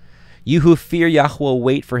 You who fear Yahweh,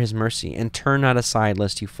 wait for his mercy, and turn not aside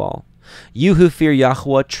lest you fall. You who fear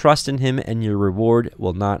Yahweh, trust in him, and your reward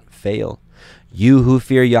will not fail. You who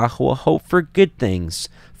fear Yahweh, hope for good things,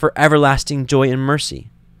 for everlasting joy and mercy.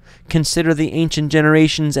 Consider the ancient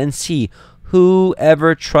generations and see who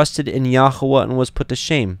ever trusted in Yahweh and was put to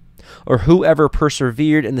shame, or who ever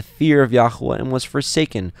persevered in the fear of Yahweh and was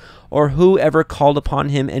forsaken, or who ever called upon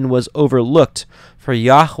him and was overlooked. For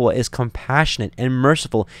Yahweh is compassionate and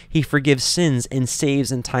merciful. He forgives sins and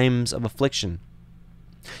saves in times of affliction.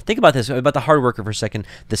 Think about this, about the hard worker for a second.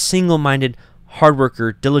 The single-minded hard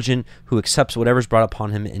worker, diligent, who accepts whatever's brought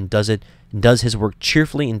upon him and does his work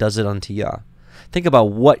cheerfully and does it unto Yah. Think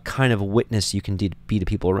about what kind of witness you can be to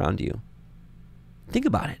people around you. Think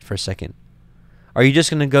about it for a second. Are you just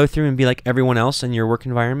going to go through and be like everyone else in your work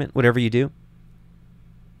environment, whatever you do?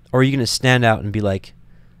 Or are you going to stand out and be like,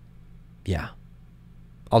 yeah,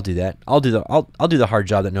 I'll do that. I'll do the hard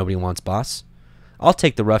job that nobody wants, boss. I'll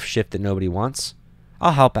take the rough shift that nobody wants.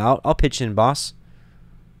 I'll help out. I'll pitch in, boss.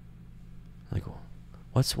 Like,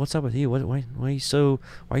 what's up with you? Why are you so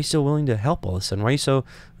willing to help all of a sudden? Why are you so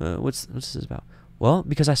what's this about? Well,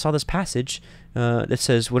 because I saw this passage that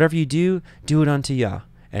says, whatever you do, do it unto Yah.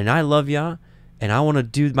 And I love Yah, and I want to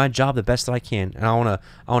do my job the best that I can, and I want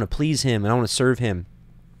to please him, and I want to serve him.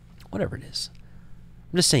 Whatever it is.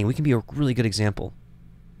 I'm just saying, we can be a really good example.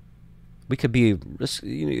 We could be,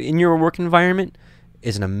 in your work environment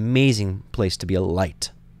is an amazing place to be a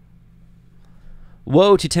light.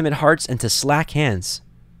 Woe to timid hearts and to slack hands.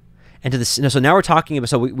 And to the, so now we're talking about,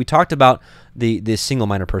 so we talked about the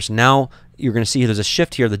single-minded person. Now you're going to see there's a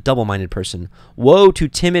shift here, the double-minded person. Woe to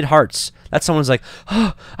timid hearts. That's someone's like,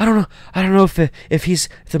 oh, I don't know if he's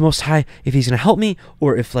the Most High, if he's going to help me,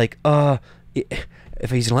 or if he's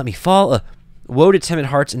going to let me fall. Woe to timid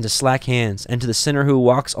hearts and to slack hands, and to the sinner who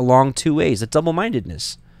walks along two ways. The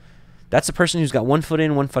double-mindedness. That's the person who's got one foot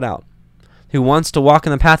in, one foot out, who wants to walk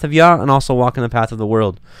in the path of Yah and also walk in the path of the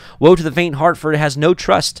world. Woe to the faint heart, for it has no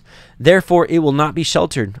trust. Therefore it will not be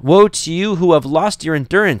sheltered. Woe to you who have lost your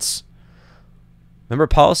endurance. Remember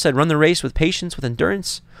Paul said, run the race with patience, with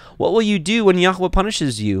endurance. What will you do when Yahweh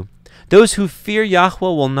punishes you? Those who fear Yahweh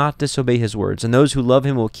will not disobey his words, and those who love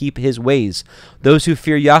him will keep his ways. Those who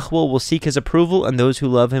fear Yahweh will seek his approval, and those who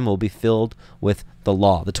love him will be filled with the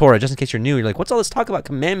law. The Torah, just in case you're new, you're like, what's all this talk about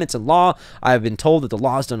commandments and law? I've been told that the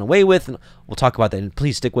law is done away with, and we'll talk about that, and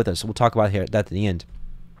please stick with us. We'll talk about that at the end.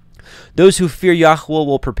 Those who fear Yahweh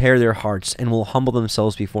will prepare their hearts and will humble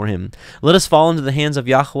themselves before him. Let us fall into the hands of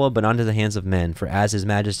Yahweh, but not into the hands of men. For as his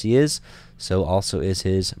majesty is, so also is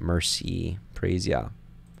his mercy. Praise Yah.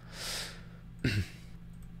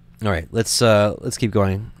 All right, let's keep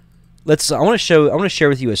going. I want to share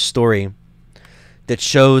with you a story that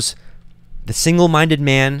shows the single-minded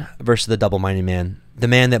man versus the double-minded man. The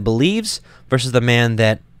man that believes versus the man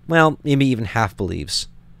that, well, maybe even half believes.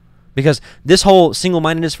 Because this whole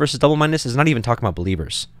single-mindedness versus double-mindedness is not even talking about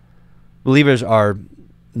believers. Believers are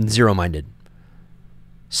zero-minded.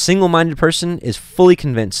 Single-minded person is fully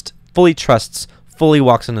convinced, fully trusts, fully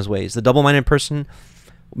walks in his ways. The double-minded person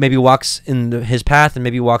maybe walks in his path and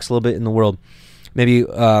maybe walks a little bit in the world. Maybe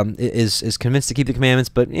is convinced to keep the commandments,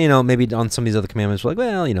 but, maybe on some of these other commandments, we're like,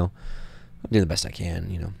 well, I'm doing the best I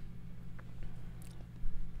can,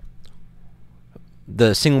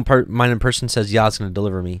 The single-minded person says, Yah's going to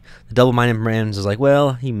deliver me. The double-minded man is like,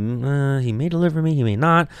 well, he may deliver me, he may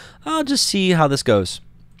not. I'll just see how this goes.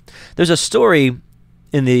 There's a story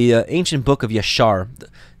in the ancient book of Issachar,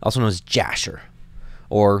 also known as Jasher,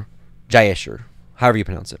 or Jaesher, however you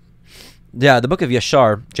pronounce it. Yeah, the book of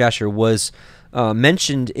Jasher was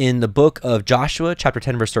mentioned in the book of Joshua, chapter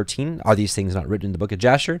 10, verse 13. Are these things not written in the book of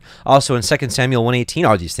Jasher? Also in 2 Samuel 1:18,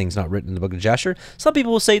 are these things not written in the book of Jasher? Some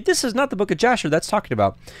people will say, this is not the book of Jasher that's talking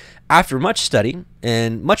about. After much study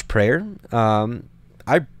and much prayer,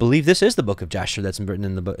 I believe this is the book of Jasher that's written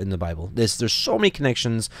in the Bible. There's so many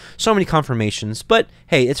connections, so many confirmations, but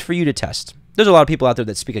hey, it's for you to test. There's a lot of people out there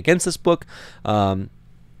that speak against this book.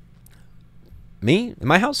 Me, in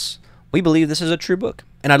my house, we believe this is a true book.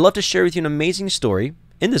 And I'd love to share with you an amazing story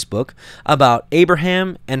in this book about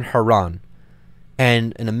Abraham and Haran,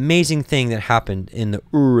 and an amazing thing that happened in the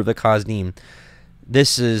Ur of the Kasdim.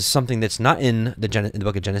 This is something that's not in the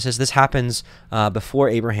book of Genesis. This happens before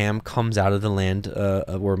Abraham comes out of the land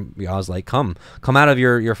where Yahweh's like, come out of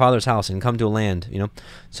your father's house and come to a land.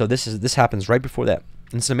 So this happens right before that.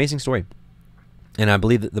 And it's an amazing story, and I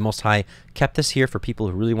believe that the Most High kept this here for people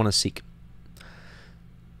who really want to seek.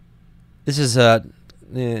 This is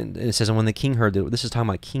it says, and when the king heard that, this is talking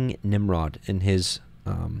about King Nimrod and his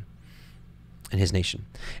nation.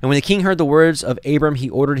 And when the king heard the words of Abram, he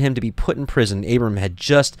ordered him to be put in prison. Abram had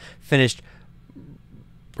just finished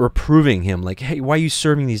reproving him, like, hey, why are you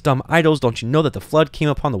serving these dumb idols? Don't you know that the flood came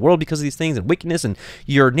upon the world because of these things and wickedness, and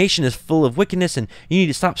your nation is full of wickedness, and you need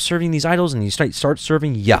to stop serving these idols, and you start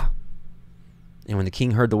serving Yah. And when the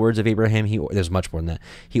king heard the words of Abraham, there's much more than that.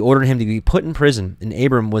 He ordered him to be put in prison, and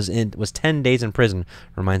Abram was 10 days in prison.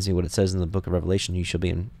 Reminds me of what it says in the book of Revelation, you shall be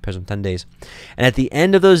in prison 10 days. And at the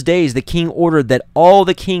end of those days, the king ordered that all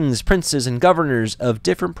the kings, princes, and governors of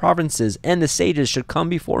different provinces and the sages should come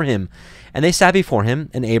before him. And they sat before him,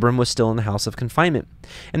 and Abram was still in the house of confinement.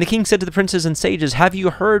 And the king said to the princes and sages, have you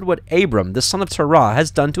heard what Abram, the son of Terah, has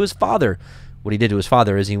done to his father? What he did to his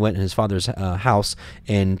father is he went in his father's house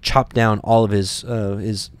and chopped down all of his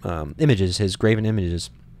images, his graven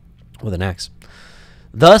images, with an axe.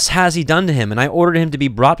 Thus has he done to him, and I ordered him to be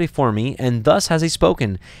brought before me, and thus has he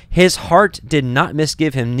spoken. His heart did not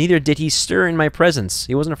misgive him, neither did he stir in my presence.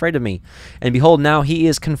 He wasn't afraid of me. And behold, now he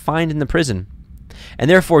is confined in the prison. And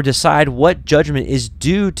therefore decide what judgment is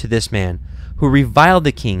due to this man, who reviled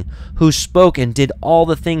the king, who spoke and did all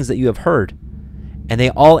the things that you have heard. And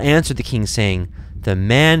they all answered the king, saying, the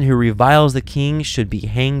man who reviles the king should be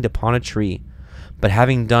hanged upon a tree. But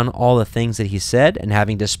having done all the things that he said, and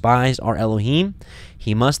having despised our Elohim,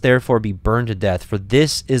 he must therefore be burned to death, for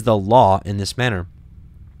this is the law in this manner.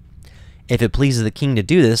 If it pleases the king to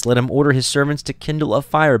do this, let him order his servants to kindle a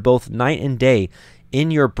fire both night and day in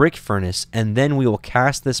your brick furnace, and then we will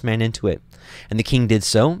cast this man into it. And the king did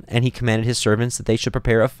so, and he commanded his servants that they should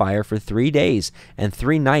prepare a fire for 3 days and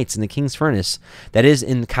 3 nights in the king's furnace, that is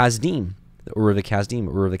in Kasdim, the Ur of the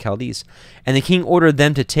Kasdim, Ur of the Chaldees. And the king ordered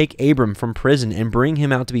them to take Abram from prison and bring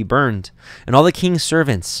him out to be burned. And all the king's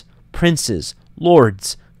servants, princes,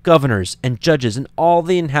 lords, governors, and judges, and all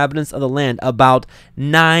the inhabitants of the land, about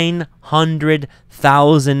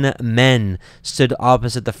 900,000 men, stood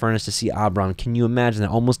opposite the furnace to see Abram. Can you imagine that?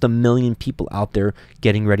 Almost 1 million people out there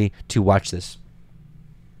getting ready to watch this.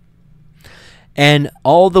 And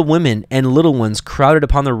all the women and little ones crowded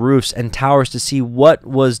upon the roofs and towers to see what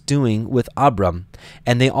was doing with Abram.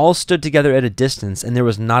 And they all stood together at a distance, and there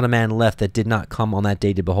was not a man left that did not come on that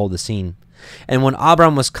day to behold the scene. And when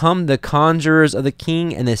Abram was come, the conjurers of the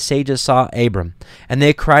king and the sages saw Abram. And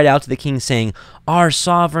they cried out to the king, saying, Our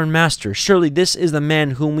sovereign master, surely this is the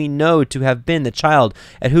man whom we know to have been the child,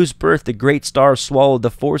 at whose birth the great star swallowed the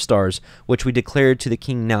 4 stars, which we declared to the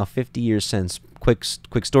king now 50 years since.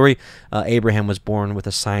 Quick story. Abraham was born with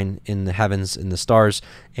a sign in the heavens, in the stars,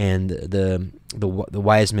 and the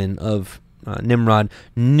wise men of Nimrod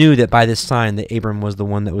knew that by this sign that Abram was the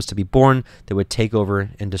one that was to be born that would take over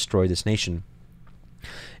and destroy this nation.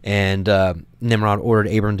 And Nimrod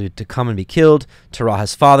ordered Abram to come and be killed. Terah,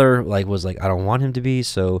 his father, was like, I don't want him to be.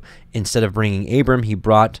 So instead of bringing Abram, he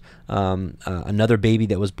brought another baby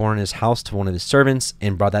that was born in his house to one of his servants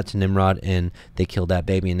and brought that to Nimrod, and they killed that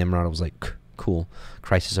baby. And Nimrod was like, cool,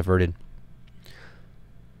 crisis averted.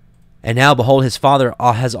 And now, behold, his father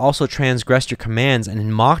has also transgressed your commands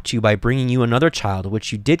and mocked you by bringing you another child,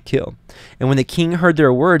 which you did kill. And when the king heard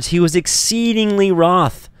their words, he was exceedingly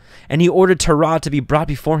wroth, and he ordered Terah to be brought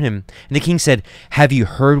before him. And the king said, Have you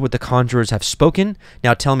heard what the conjurers have spoken?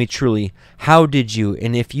 Now tell me truly, how did you?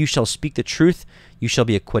 And if you shall speak the truth, you shall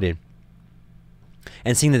be acquitted.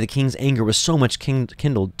 And seeing that the king's anger was so much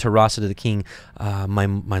kindled, Terah said to the king,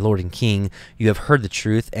 my lord and king, you have heard the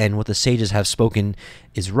truth, and what the sages have spoken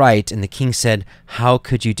is right. And the king said, How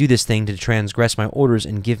could you do this thing to transgress my orders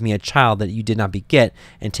and give me a child that you did not beget,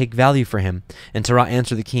 and take value for him? And Terah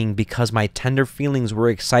answered the king, Because my tender feelings were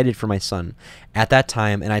excited for my son at that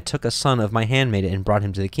time, and I took a son of my handmaid and brought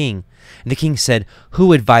him to the king. And the king said,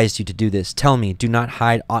 Who advised you to do this? Tell me, do not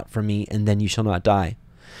hide aught from me, and then you shall not die.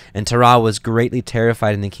 And Terah was greatly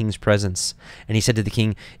terrified in the king's presence. And he said to the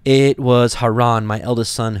king, It was Haran, my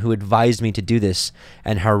eldest son, who advised me to do this.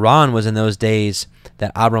 And Haran was in those days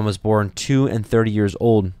that Abram was born 32 years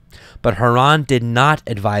old. But Haran did not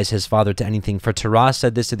advise his father to anything, for Terah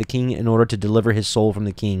said this to the king in order to deliver his soul from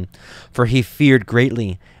the king. For he feared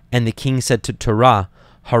greatly. And the king said to Terah,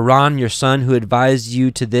 Haran, your son, who advised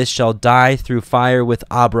you to this, shall die through fire with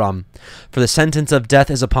Abram. For the sentence of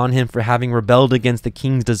death is upon him for having rebelled against the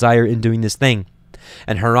king's desire in doing this thing.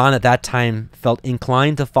 And Haran at that time felt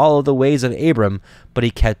inclined to follow the ways of Abram, but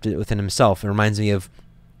he kept it within himself. It reminds me of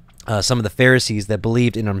some of the Pharisees that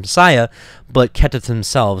believed in a Messiah, but kept it to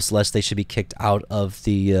themselves, lest they should be kicked out of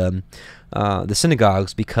the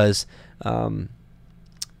synagogues, because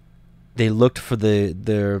they looked for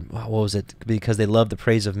because they loved the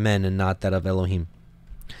praise of men and not that of Elohim.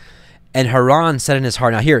 And Haran said in his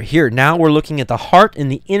heart, now we're looking at the heart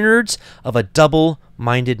and the innards of a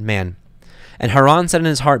double-minded man. And Haran said in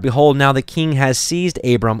his heart, Behold, now the king has seized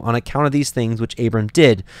Abram on account of these things which Abram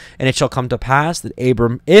did. And it shall come to pass that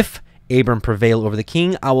if Abram prevail over the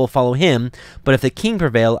king, I will follow him. But if the king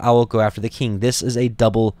prevail, I will go after the king. This is a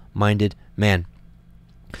double-minded man.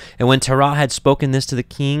 And when Terah had spoken this to the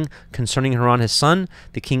king concerning Haran his son,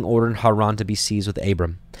 the king ordered Haran to be seized with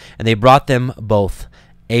Abram. And they brought them both,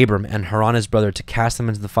 Abram and Haran his brother, to cast them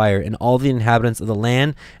into the fire. And all the inhabitants of the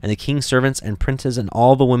land, and the king's servants and princes, and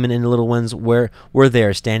all the women and little ones were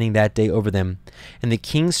there standing that day over them. And the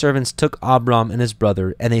king's servants took Abram and his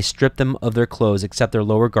brother, and they stripped them of their clothes, except their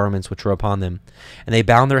lower garments which were upon them. And they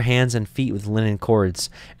bound their hands and feet with linen cords.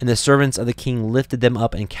 And the servants of the king lifted them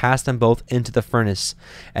up and cast them both into the furnace.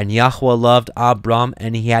 And Yahweh loved Abram,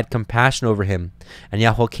 and he had compassion over him. And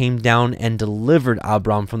Yahweh came down and delivered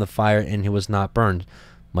Abram from the fire, and he was not burned,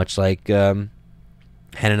 much like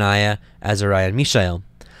Hananiah, Azariah, and Mishael.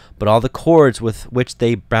 But all the cords with which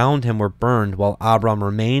they bound him were burned, while Abram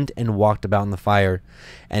remained and walked about in the fire.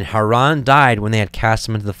 And Haran died when they had cast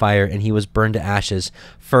him into the fire, and he was burned to ashes.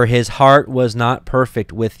 For his heart was not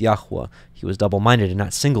perfect with Yahweh. He was double-minded and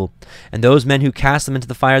not single. And those men who cast them into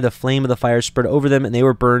the fire, the flame of the fire spread over them, and they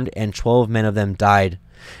were burned, and 12 men of them died.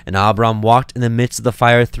 And Abram walked in the midst of the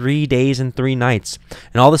fire 3 days and 3 nights.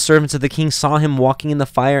 And all the servants of the king saw him walking in the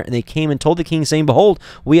fire, and they came and told the king, saying, Behold,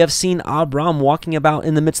 we have seen Abram walking about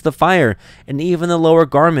in the midst of the fire, and even the lower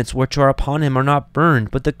garments which are upon him are not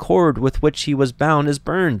burned, but the cord with which he was bound is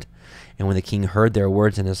burned. And when the king heard their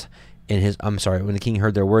words, when the king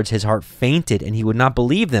heard their words, his heart fainted, and he would not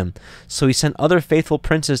believe them. So he sent other faithful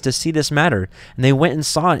princes to see this matter. And they went and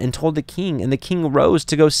saw it and told the king. And the king rose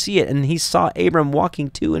to go see it. And he saw Abram walking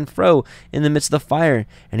to and fro in the midst of the fire.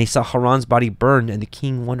 And he saw Haran's body burned. And the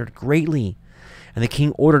king wondered greatly. And the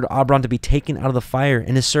king ordered Abram to be taken out of the fire.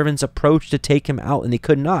 And his servants approached to take him out, and they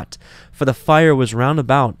could not, for the fire was round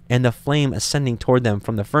about, and the flame ascending toward them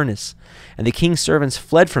from the furnace. And the king's servants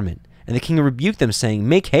fled from it. And the king rebuked them, saying,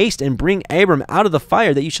 Make haste and bring Abram out of the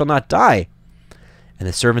fire, that you shall not die. And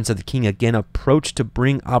the servants of the king again approached to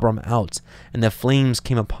bring Abram out, and the flames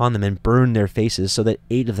came upon them and burned their faces, so that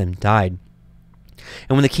 8 of them died.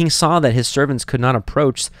 And when the king saw that his servants could not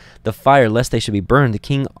approach the fire lest they should be burned, the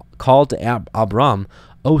king called to Abram,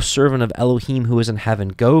 O servant of Elohim who is in heaven,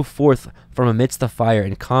 go forth from amidst the fire,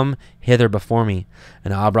 and come hither before me.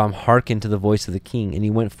 And Abram hearkened to the voice of the king, and he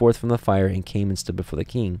went forth from the fire, and came and stood before the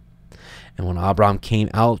king. And when Abram came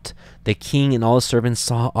out, the king and all his servants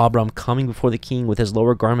saw Abram coming before the king with his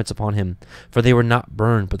lower garments upon him, for they were not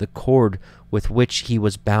burned, but the cord with which he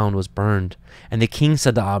was bound was burned. And the king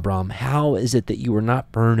said to Abram, How is it that you were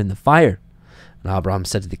not burned in the fire? And Abram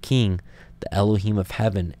said to the king, The Elohim of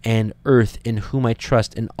heaven and earth, in whom I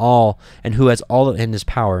trust, and who has all in his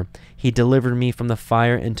power, he delivered me from the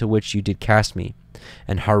fire into which you did cast me.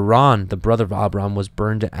 And Haran, the brother of Abram, was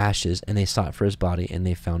burned to ashes, and they sought for his body, and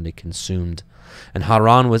they found it consumed. And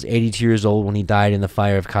Haran was 82 years old when he died in the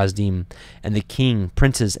fire of Kasdim. And the king,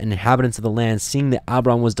 princes, and inhabitants of the land, seeing that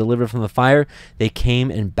Abram was delivered from the fire, they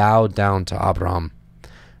came and bowed down to Abram.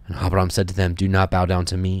 And Abram said to them, Do not bow down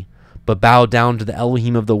to me, but bow down to the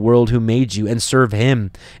Elohim of the world who made you, and serve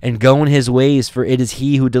him, and go in his ways, for it is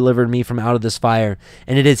he who delivered me from out of this fire,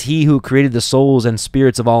 and it is he who created the souls and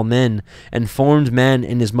spirits of all men, and formed man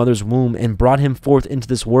in his mother's womb, and brought him forth into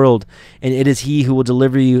this world, and it is he who will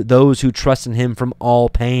deliver you, those who trust in him, from all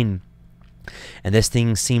pain. And this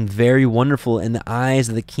thing seemed very wonderful in the eyes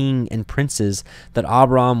of the king and princes, that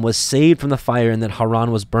Abram was saved from the fire, and that Haran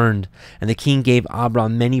was burned. And the king gave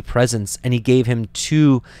Abram many presents, and he gave him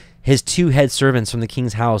his 2 head servants from the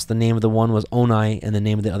king's house. The name of the one was Onai, and the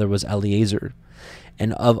name of the other was Eliezer.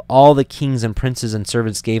 And of all the kings and princes and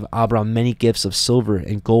servants gave Abram many gifts of silver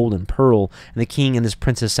and gold and pearl. And the king and his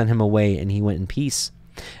princes sent him away, and he went in peace.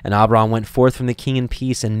 And Abram went forth from the king in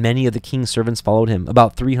peace, and many of the king's servants followed him.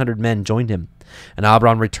 About 300 men joined him. And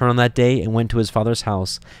Abram returned on that day and went to his father's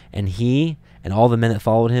house. And he and all the men that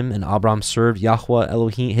followed him, and Abram served Yahweh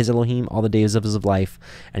Elohim, his Elohim, all the days of his life.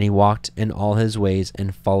 And he walked in all his ways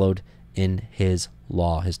and followed in his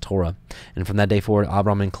law, his Torah. And from that day forward,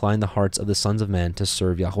 Abram inclined the hearts of the sons of men to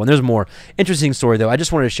serve Yahweh. And there's more interesting story, though. I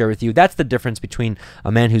just wanted to share with you. That's the difference between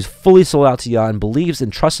a man who's fully sold out to Yah and believes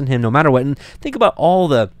and trusts in him no matter what. And think about all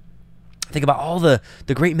the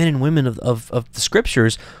great men and women of the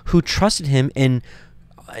scriptures who trusted him in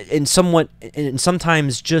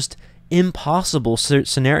sometimes just impossible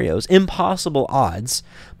scenarios, impossible odds,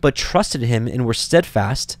 but trusted him and were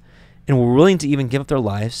steadfast and were willing to even give up their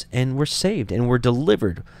lives, and were saved and were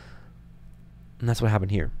delivered. And that's what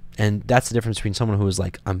happened here. And that's the difference between someone who is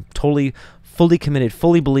like, I'm totally, fully committed,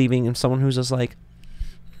 fully believing, and someone who's just like,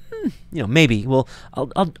 maybe. Well,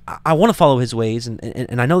 I want to follow his ways,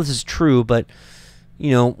 and I know this is true, but,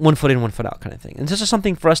 1 foot in, 1 foot out kind of thing. And this is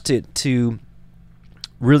something for us to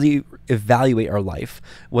really evaluate our life,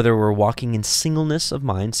 whether we're walking in singleness of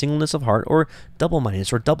mind, singleness of heart, or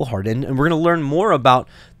double-mindedness or double-hearted. And we're going to learn more about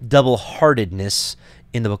double-heartedness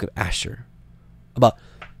in the book of Asher, about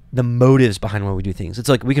the motives behind why we do things. It's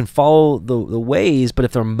like we can follow the ways, but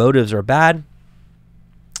if their motives are bad,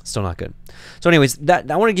 still not good. So anyways,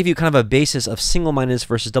 I want to give you kind of a basis of single-mindedness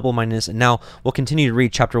versus double-mindedness, and now we'll continue to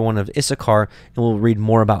read chapter 1 of Issachar, and we'll read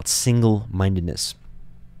more about single-mindedness.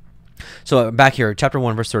 So back here, chapter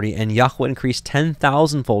 1, verse 30, and Yahweh increased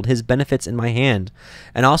 10,000-fold his benefits in my hand.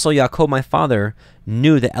 And also Yaakov my father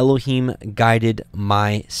knew that Elohim guided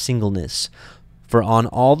my singleness. For on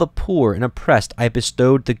all the poor and oppressed I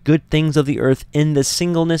bestowed the good things of the earth in the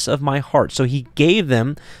singleness of my heart. So he gave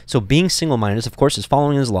them, so being single-minded, of course, is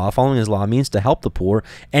following his law. Following his law means to help the poor,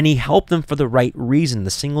 and he helped them for the right reason, the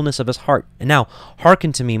singleness of his heart. And now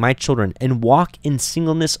hearken to me, my children, and walk in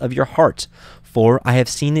singleness of your heart. For I have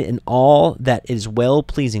seen it in all that is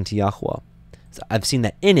well-pleasing to Yahweh. So I've seen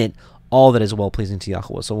that in it, all that is well-pleasing to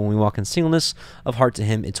Yahweh. So when we walk in singleness of heart to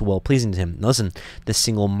him, it's well-pleasing to him. Now listen, the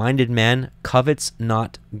single-minded man covets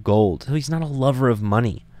not gold. So he's not a lover of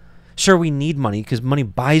money. Sure, we need money because money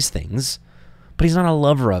buys things, but he's not a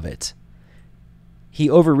lover of it. He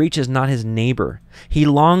overreaches not his neighbor. He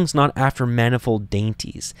longs not after manifold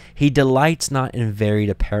dainties. He delights not in varied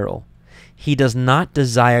apparel. He does not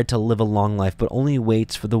desire to live a long life, but only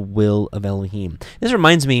waits for the will of Elohim. This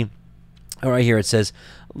reminds me, right here it says,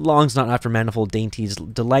 longs not after manifold dainties,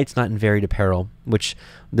 delights not in varied apparel, which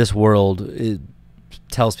this world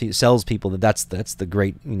sells people that's the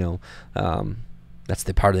great, that's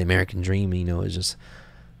the part of the American dream, is just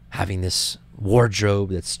having this wardrobe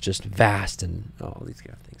that's just vast and all these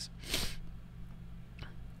kind of things.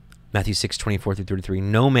 Matthew 6:24-33,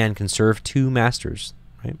 no man can serve 2 masters,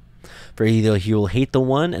 right? For either he will hate the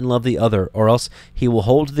one and love the other, or else he will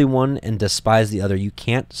hold to the one and despise the other. You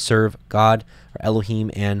can't serve God or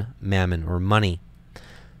Elohim and mammon, or money.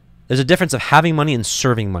 There's a difference of having money and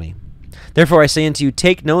serving money. Therefore I say unto you,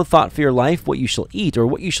 take no thought for your life, what you shall eat, or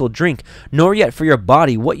what you shall drink, nor yet for your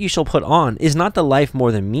body, what you shall put on. Is not the life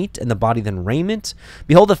more than meat, and the body than raiment?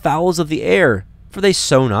 Behold the fowls of the air, for they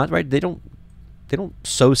sow not, right? They don't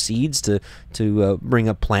sow seeds to bring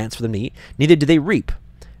up plants for them to eat. Neither do they reap,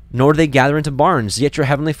 nor do they gather into barns. Yet your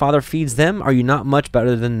heavenly Father feeds them. Are you not much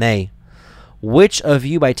better than they? Which of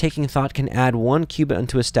you by taking thought can add 1 cubit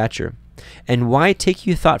unto his stature? And why take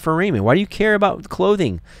you thought for raiment? Why do you care about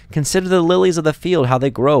clothing? Consider the lilies of the field, how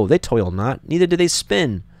they grow. They toil not, neither do they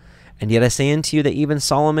spin. And yet I say unto you that even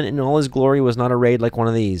Solomon in all his glory was not arrayed like one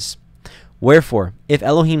of these. Wherefore, if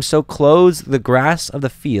Elohim so clothes the grass of the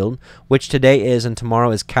field, which today is and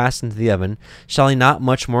tomorrow is cast into the oven, shall he not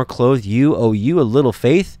much more clothe you, O you of little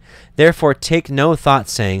faith? Therefore take no thought,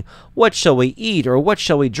 saying, what shall we eat, or what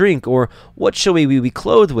shall we drink, or what shall we be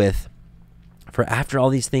clothed with? For after all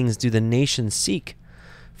these things do the nations seek.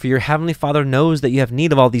 For your heavenly Father knows that you have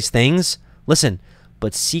need of all these things. Listen,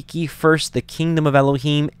 but seek ye first the kingdom of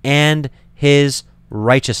Elohim and his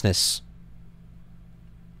righteousness,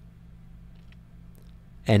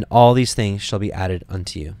 and all these things shall be added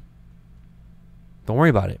unto you. Don't worry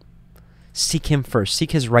about it. Seek him first.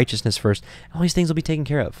 Seek his righteousness first. All these things will be taken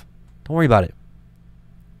care of. Don't worry about it.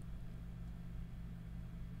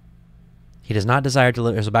 He does not desire to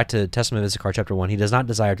live. So back to Testament of Issachar chapter 1. He does not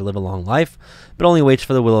desire to live a long life, but only waits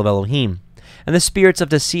for the will of Elohim. And the spirits of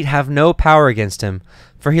deceit have no power against him,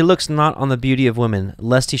 for he looks not on the beauty of women,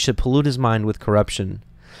 lest he should pollute his mind with corruption.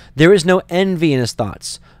 There is no envy in his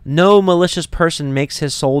thoughts. No malicious person makes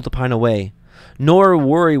his soul to pine away, nor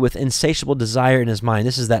worry with insatiable desire in his mind.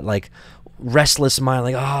 This is that like restless mind,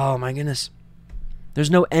 like, oh my goodness. There's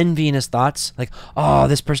no envy in his thoughts. Like, oh,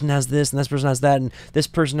 this person has this, and this person has that, and this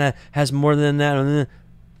person has more than that.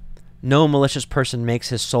 No malicious person makes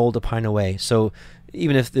his soul to pine away. So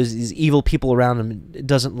even if there's these evil people around him, it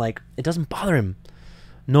doesn't bother him.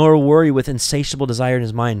 Nor worry with insatiable desire in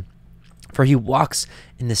his mind. For he walks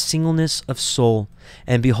in the singleness of soul,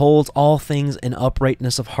 and beholds all things in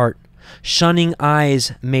uprightness of heart, shunning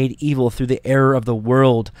eyes made evil through the error of the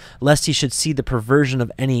world, lest he should see the perversion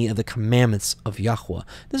of any of the commandments of Yahweh.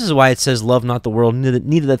 This is why it says, love not the world,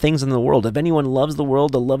 neither the things in the world. If anyone loves the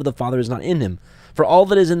world, the love of the Father is not in him. For all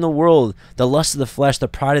that is in the world, the lust of the flesh, the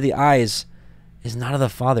pride of the eyes, is not of the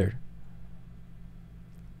Father.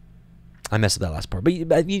 I messed up that last part, but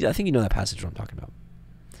I think you know that passage what I'm talking about.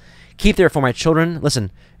 Keep therefore, my children,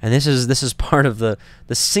 listen, and this is part of the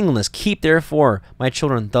singleness. Keep therefore, my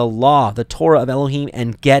children, the law, the Torah of Elohim,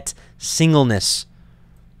 and get singleness.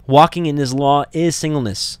 Walking in his law is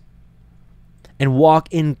singleness. And walk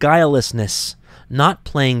in guilelessness, not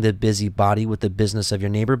playing the busybody with the business of your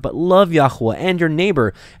neighbor, but love Yahweh and your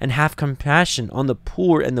neighbor, and have compassion on the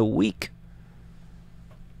poor and the weak.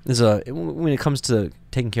 When it comes to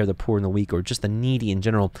taking care of the poor and the weak, or just the needy in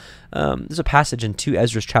general, there's a passage in 2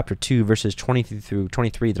 Ezra chapter 2, verses 20 through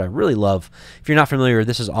 23 that I really love. If you're not familiar,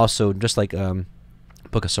 this is also just like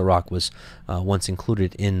Book of Sirach was once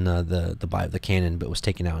included in the Bible, the canon, but was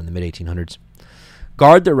taken out in the mid-1800s.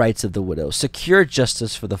 Guard the rights of the widow, secure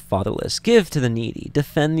justice for the fatherless, give to the needy,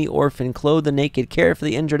 defend the orphan, clothe the naked, care for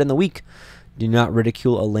the injured and the weak. Do not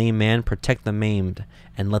ridicule a lame man, protect the maimed,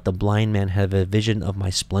 and let the blind man have a vision of my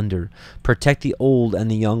splendor. Protect the old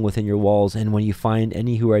and the young within your walls, and when you find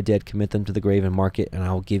any who are dead, commit them to the grave and mark it, and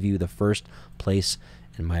I will give you the first place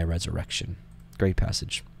in my resurrection. Great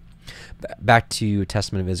passage. Back to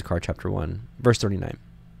Testament of Issachar chapter 1, verse 39.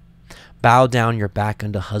 Bow down your back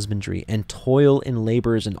unto husbandry, and toil in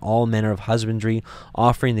labors in all manner of husbandry,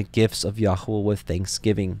 offering the gifts of Yahweh with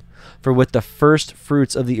thanksgiving. For with the first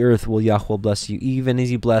fruits of the earth will Yahweh bless you, even as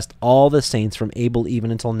he blessed all the saints from Abel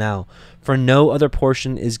even until now. For no other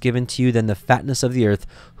portion is given to you than the fatness of the earth,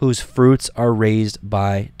 whose fruits are raised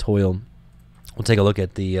by toil. We'll take a look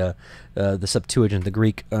at the Septuagint, the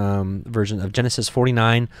Greek version of Genesis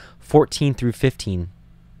 49, 14 through 15.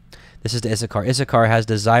 This is to Issachar. Issachar has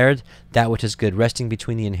desired that which is good, resting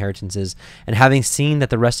between the inheritances. And having seen that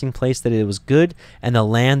the resting place, that it was good, and the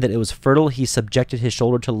land, that it was fertile, he subjected his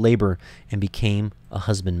shoulder to labor and became a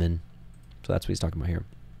husbandman. So that's what he's talking about here.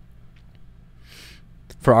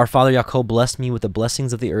 For our father Yaakov blessed me with the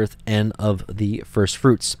blessings of the earth and of the first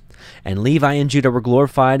fruits. And Levi and Judah were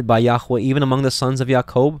glorified by Yahweh even among the sons of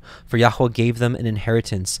Yaakov, for Yahweh gave them an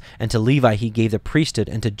inheritance. And to Levi he gave the priesthood,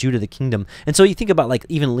 and to Judah the kingdom. And so you think about like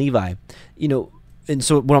even Levi, you know, and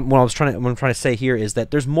so what I'm trying to say here is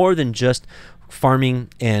that there's more than just farming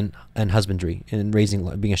and husbandry and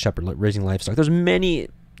being a shepherd, raising livestock. There's many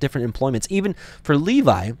different employments. Even for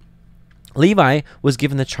Levi was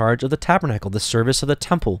given the charge of the tabernacle, the service of the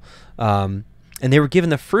temple, and they were given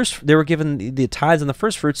the tithes and the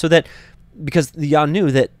first fruits, so that because Yah knew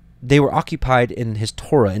that they were occupied in his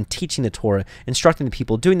Torah and teaching the Torah, instructing the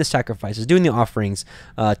people, doing the sacrifices, doing the offerings,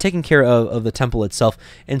 taking care of the temple itself,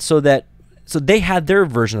 and so they had their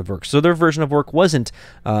version of work. So their version of work wasn't,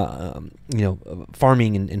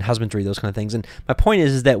 farming and husbandry, those kind of things. And my point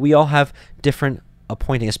is that we all have different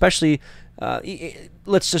appointing, especially.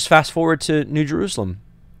 Let's just fast forward to New Jerusalem.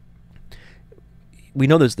 We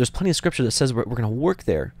know there's plenty of scripture that says we're going to work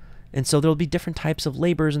there. And so there'll be different types of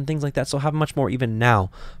labors and things like that. So how much more even now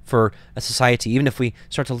for a society, even if we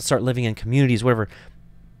start living in communities, whatever,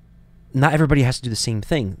 not everybody has to do the same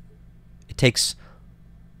thing. It takes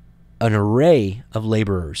an array of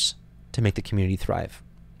laborers to make the community thrive.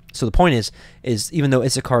 So the point is even though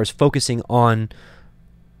Issachar is focusing on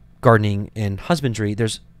gardening and husbandry,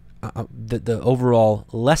 there's the overall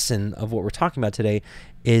lesson of what we're talking about today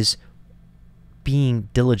is being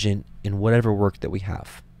diligent in whatever work that we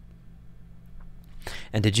have.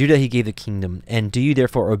 And to Judah he gave the kingdom. And do you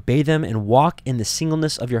therefore obey them and walk in the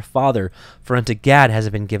singleness of your father? For unto Gad has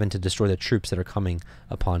it been given to destroy the troops that are coming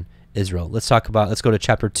upon Israel. Let's go to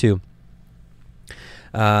chapter 2.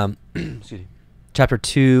 Excuse me. Chapter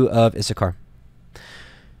 2 of Issachar.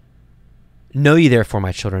 Know ye therefore,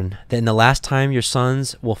 my children, that in the last time your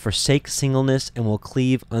sons will forsake singleness and will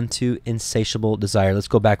cleave unto insatiable desire. Let's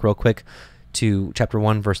go back real quick to chapter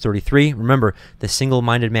 1, verse 33. Remember, the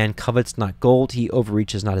single-minded man covets not gold, he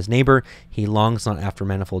overreaches not his neighbor, he longs not after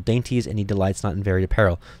manifold dainties, and he delights not in varied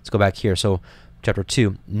apparel. Let's go back here. So, chapter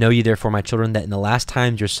 2. Know ye therefore, my children, that in the last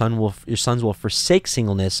times your sons will forsake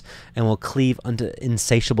singleness and will cleave unto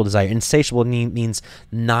insatiable desire. Insatiable means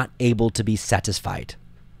not able to be satisfied.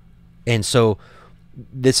 And so,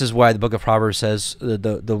 this is why the book of Proverbs says, I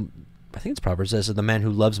think it's Proverbs says that the man who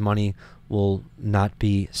loves money will not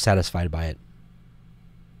be satisfied by it.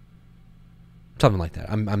 Something like that.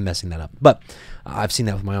 I'm messing that up, but I've seen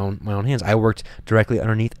that with my own hands. I worked directly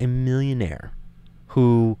underneath a millionaire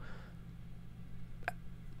who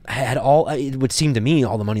had it would seem to me,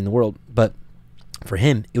 all the money in the world, but for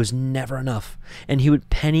him, it was never enough. And he would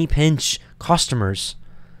penny pinch customers,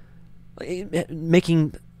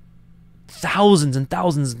 making thousands and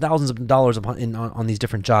thousands and thousands of dollars on these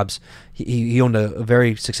different jobs. He owned a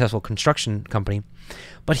very successful construction company,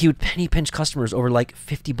 but he would penny pinch customers over like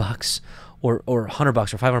 $50 or $100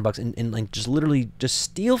 or $500 and like just literally just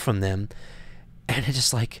steal from them. And it's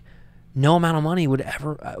just like no amount of money would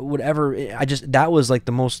ever that was like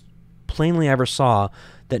the most plainly I ever saw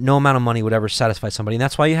that no amount of money would ever satisfy somebody. And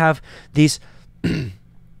that's why you have these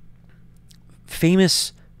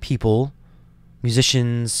famous people,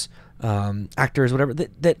 musicians, actors, whatever,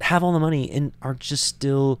 that have all the money and are just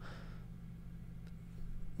still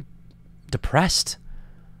depressed,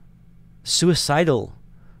 suicidal,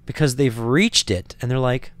 because they've reached it and they're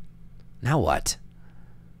like, now what?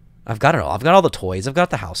 I've got it all. I've got all the toys. I've got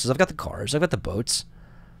the houses. I've got the cars. I've got the boats.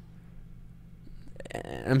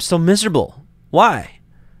 And I'm still miserable. Why?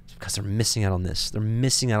 It's because they're missing out on this. They're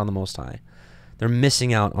missing out on the Most High. They're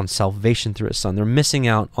missing out on salvation through His Son. They're missing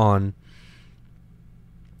out on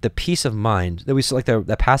the peace of mind that we saw, like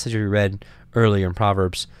that passage we read earlier in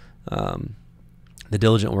Proverbs. The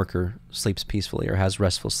diligent worker sleeps peacefully or has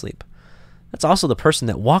restful sleep. That's also the person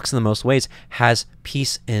that walks in the most ways has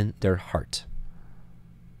peace in their heart.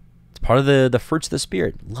 It's part of the fruits of the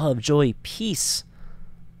Spirit: love, joy, peace,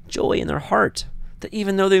 joy in their heart. That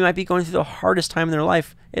even though they might be going through the hardest time in their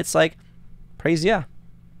life, it's like, praise Yah,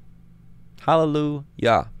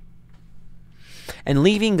 hallelujah. And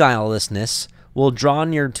leaving guilelessness will draw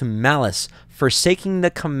near to malice, forsaking the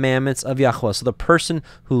commandments of Yahweh. So the person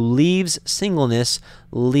who leaves singleness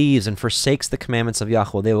leaves and forsakes the commandments of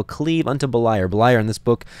Yahweh. They will cleave unto Beliar. Beliar in this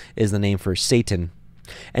book is the name for Satan.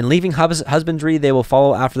 And leaving husbandry, they will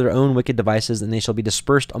follow after their own wicked devices, and they shall be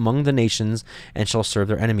dispersed among the nations, and shall serve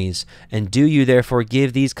their enemies. And do you therefore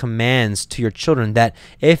give these commands to your children, that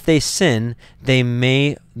if they sin, they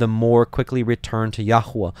may the more quickly return to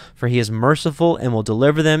Yahweh, for He is merciful and will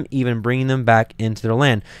deliver them, even bringing them back into their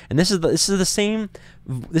land. And this is the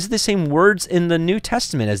same words in the New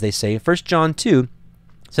Testament, as they say. 1 John 2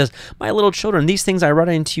 says, "My little children, these things I write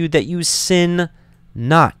unto you, that you sin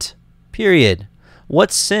not." Period.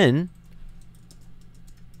 What's sin?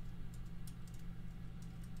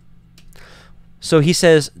 So he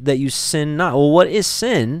says that you sin not. Well, what is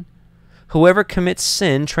sin? Whoever commits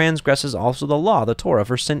sin transgresses also the law, the Torah,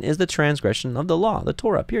 for sin is the transgression of the law, the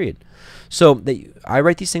Torah, period. So I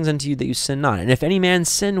write these things unto you that you sin not. And if any man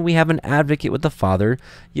sin, we have an advocate with the Father,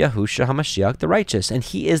 Yahushua HaMashiach, the righteous. And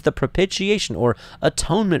he is the propitiation or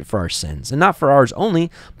atonement for our sins. And not for ours only,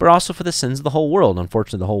 but also for the sins of the whole world.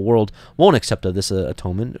 Unfortunately, the whole world won't accept of this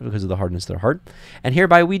atonement because of the hardness of their heart. And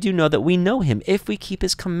hereby we do know that we know him if we keep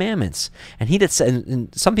his commandments. And he that said,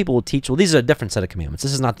 and some people will teach, well, these are a different set of commandments.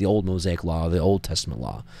 This is not the old Mosaic law, the Old Testament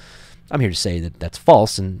law. I'm here to say that that's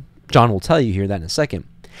false, and John will tell you here that in a second.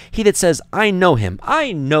 He that says, I know him,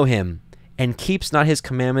 and keeps not his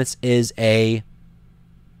commandments is a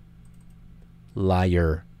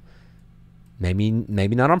liar. Maybe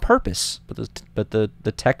not on purpose, but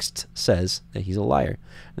the text says that he's a liar.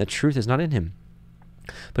 And the truth is not in him.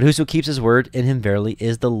 But whoso keeps his word, in him verily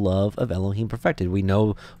is the love of Elohim perfected. We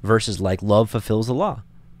know verses like love fulfills the law.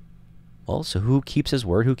 Well, so who keeps his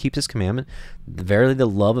word, who keeps his commandment? Verily the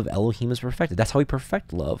love of Elohim is perfected. That's how we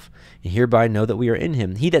perfect love. And hereby know that we are in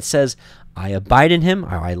him. He that says, I abide in him,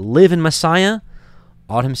 or I live in Messiah,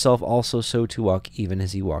 ought himself also so to walk even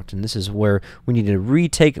as he walked. And this is where we need to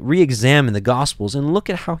re-examine the Gospels and look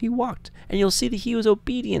at how he walked. And you'll see that he was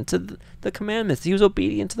obedient to the commandments. He was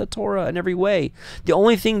obedient to the Torah in every way. The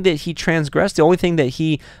only thing that he transgressed, the only thing that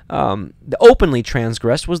he openly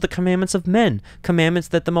transgressed was the commandments of men. Commandments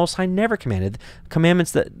that the Most High never commanded.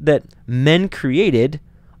 Commandments that men created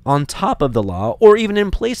on top of the law or even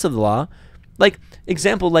in place of the law. Like,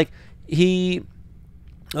 example, like he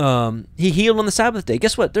healed on the Sabbath day.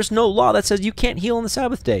 Guess what? There's no law that says you can't heal on the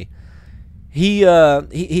Sabbath day. He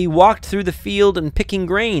walked through the field and picking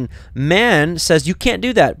grain. Man says you can't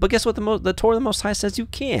do that. But guess what? The Torah of the Most High says you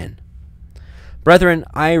can. Brethren,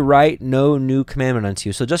 I write no new commandment unto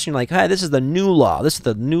you. So just you're like, hey, this is the new law. This is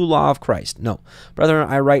the new law of Christ. No. Brethren,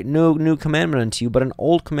 I write no new commandment unto you, but an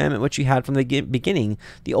old commandment which you had from the beginning.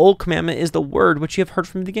 The old commandment is the word which you have heard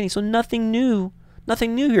from the beginning. So nothing new.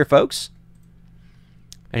 Nothing new here, folks.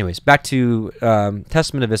 Anyways, back to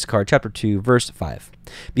Testament of Issachar, chapter 2, verse 5.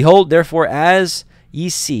 Behold, therefore, as ye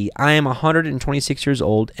see, I am 126 years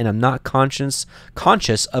old, and am not conscious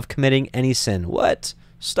of committing any sin. What?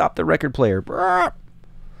 Stop the record player.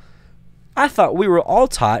 I thought we were all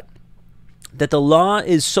taught that the law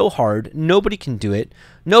is so hard, nobody can do it.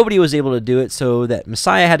 Nobody was able to do it, so that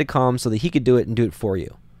Messiah had to come so that he could do it and do it for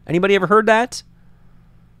you. Anybody ever heard that?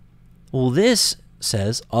 Well, this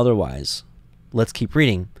says otherwise. Let's keep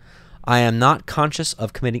reading. I am not conscious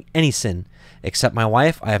of committing any sin. Except my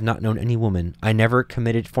wife, I have not known any woman. I never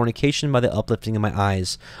committed fornication by the uplifting of my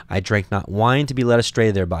eyes. I drank not wine to be led astray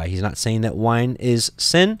thereby. He's not saying that wine is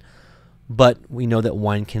sin, but we know that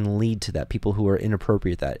wine can lead to that. People who are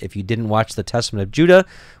inappropriate at that. If you didn't watch the Testament of Judah,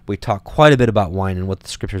 we talk quite a bit about wine and what the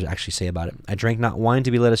scriptures actually say about it. I drank not wine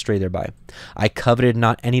to be led astray thereby. I coveted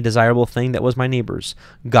not any desirable thing that was my neighbor's.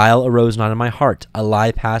 Guile arose not in my heart. A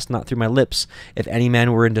lie passed not through my lips. If any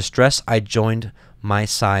man were in distress, I joined my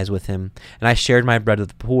sighs with him, and I shared my bread with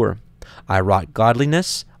the poor. I wrought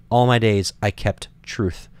godliness. All my days I kept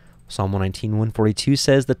truth. Psalm 119, 142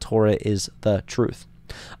 says the Torah is the truth.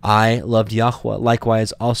 I loved Yahweh,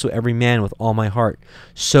 likewise also every man with all my heart.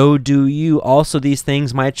 So do you also these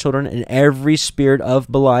things, my children, and every spirit of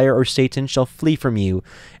Beliar or Satan shall flee from you,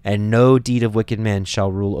 and no deed of wicked men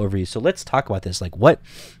shall rule over you. So let's talk about this. Like what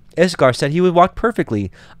Issachar said, he would walk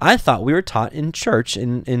perfectly. I thought we were taught in church, I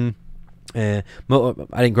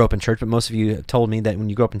didn't grow up in church, but most of you told me that when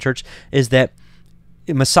you grow up in church, is that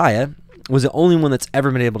Messiah was the only one that's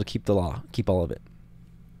ever been able to keep the law, keep all of it.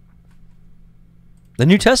 The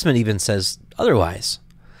New Testament even says otherwise.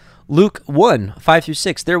 Luke 1,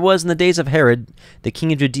 5-6, there was in the days of Herod, the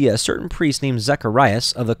king of Judea, a certain priest named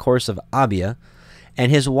Zacharias of the course of Abia,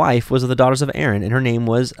 and his wife was of the daughters of Aaron, and her name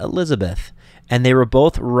was Elizabeth. And they were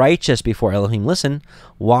both righteous before Elohim, listen,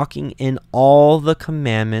 walking in all the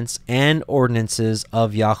commandments and ordinances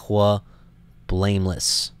of Yahweh,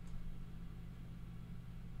 blameless.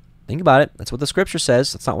 Think about it. That's what the scripture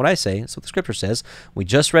says. That's not what I say. That's what the scripture says. We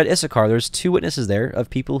just read Issachar. There's two witnesses there of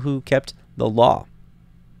people who kept the law.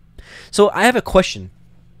 So I have a question.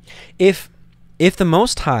 If the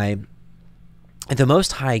Most High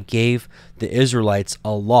gave the Israelites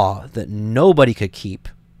a law that nobody could keep,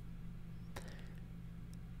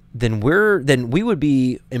 then we would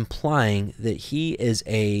be implying that he is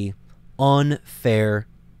a unfair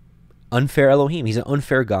Elohim. He's an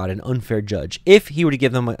unfair God, an unfair judge, if he were to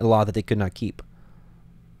give them a law that they could not keep.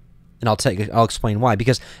 And I'll explain why.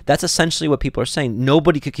 Because that's essentially what people are saying.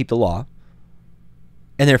 Nobody could keep the law,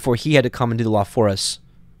 and therefore he had to come and do the law for us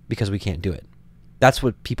because we can't do it. That's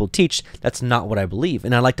what people teach. That's not what I believe.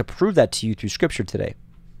 And I'd like to prove that to you through Scripture today.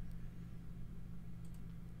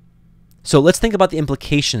 So let's think about the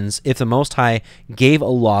implications if the Most High gave a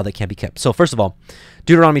law that can't be kept. So first of all,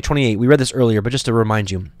 Deuteronomy 28, we read this earlier, but just to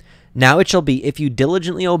remind you, now it shall be, if you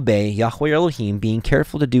diligently obey Yahweh your Elohim, being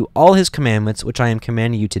careful to do all his commandments, which I am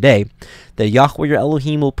commanding you today, that Yahweh your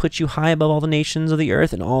Elohim will put you high above all the nations of the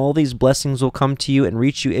earth, and all these blessings will come to you and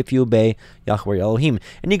reach you if you obey Yahweh your Elohim.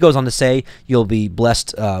 And he goes on to say, you'll be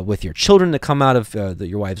blessed with your children that come out of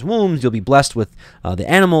your wives' wombs, you'll be blessed with the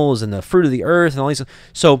animals and the fruit of the earth, and all these.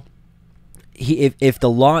 So, if the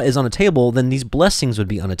law is unattainable, then these blessings would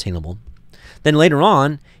be unattainable. Then later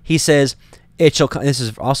on, he says, it shall come, this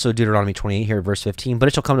is also Deuteronomy 28 here, verse 15, but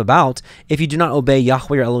it shall come about, if you do not obey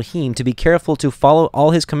Yahweh your Elohim, to be careful to follow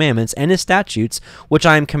all his commandments and his statutes, which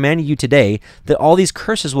I am commanding you today, that all these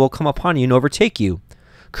curses will come upon you and overtake you.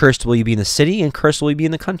 Cursed will you be in the city, and cursed will you be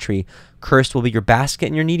in the country. Cursed will be your basket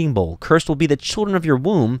and your kneading bowl. Cursed will be the children of your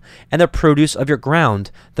womb, and the produce of your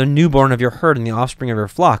ground, the newborn of your herd, and the offspring of your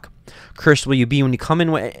flock. Cursed will you be when you come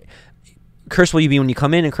in. Cursed will you be when you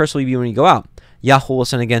come in, and cursed will you be when you go out. Yahweh will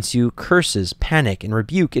send against you curses, panic, and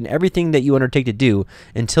rebuke in everything that you undertake to do,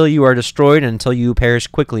 until you are destroyed and until you perish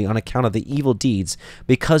quickly on account of the evil deeds,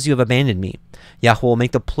 because you have abandoned me. Yahweh will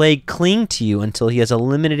make the plague cling to you until he has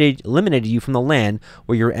eliminated you from the land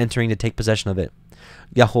where you are entering to take possession of it.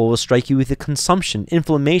 Yahweh will strike you with the consumption,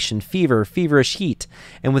 inflammation, fever, feverish heat,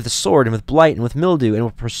 and with the sword, and with blight, and with mildew, and will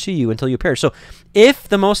pursue you until you perish. So if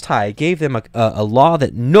the Most High gave them a law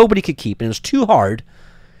that nobody could keep, and it was too hard,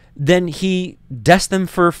 then he destined them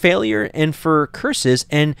for failure and for curses,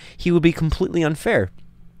 and he would be completely unfair.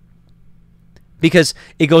 Because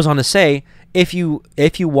it goes on to say, if you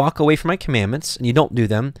walk away from my commandments and you don't do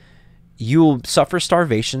them, you will suffer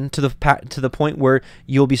starvation to the point where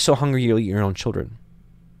you'll be so hungry you'll eat your own children.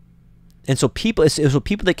 And so people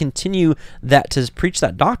that continue that, to preach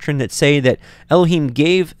that doctrine, that say that Elohim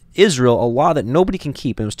gave Israel a law that nobody can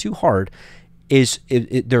keep and it was too hard,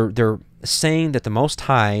 they're saying that the Most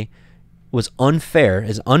High was unfair,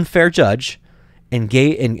 is an unfair judge, and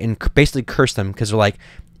basically cursed them, because they're like,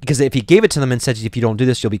 because if he gave it to them and said, if you don't do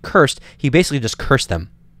this, you'll be cursed, he basically just cursed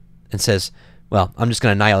them and says, well, I'm just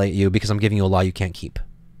going to annihilate you because I'm giving you a law you can't keep.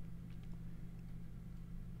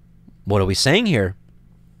 What are we saying here?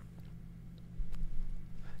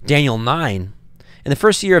 Daniel 9. In the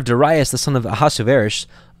first year of Darius, the son of Ahasuerus,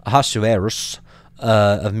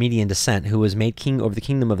 of Median descent, who was made king over the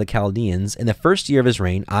kingdom of the Chaldeans, in the first year of his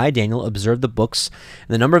reign, I, Daniel, observed the books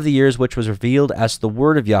and the number of the years which was revealed as the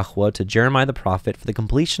word of Yahweh to Jeremiah the prophet for the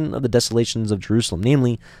completion of the desolations of Jerusalem,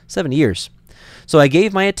 namely 70 years. So I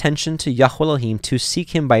gave my attention to Yahweh Elohim to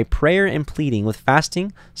seek him by prayer and pleading with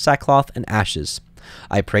fasting, sackcloth, and ashes.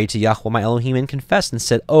 I prayed to Yahweh my Elohim and confessed and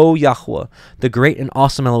said, O Yahweh, the great and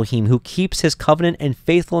awesome Elohim, who keeps his covenant and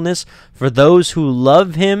faithfulness for those who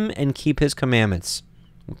love him and keep his commandments.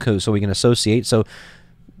 Okay, so we can associate. So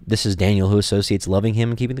this is Daniel who associates loving him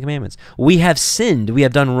and keeping the commandments. We have sinned, we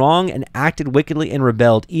have done wrong and acted wickedly and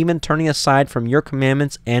rebelled, even turning aside from your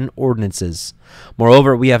commandments and ordinances.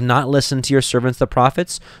 Moreover, we have not listened to your servants the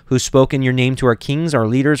prophets, who spoke in your name to our kings, our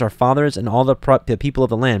leaders, our fathers, and all the people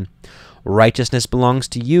of the land. Righteousness belongs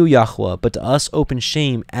to you, Yahweh, but to us open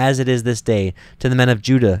shame, as it is this day, to the men of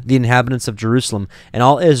Judah, the inhabitants of Jerusalem, and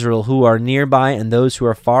all Israel who are nearby, and those who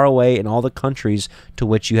are far away in all the countries to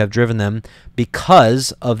which you have driven them,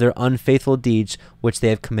 because of their unfaithful deeds which they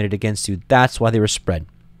have committed against you. That's why they were spread.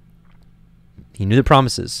 He knew the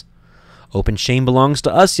promises. Open shame belongs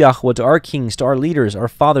to us, Yahweh, to our kings, to our leaders, our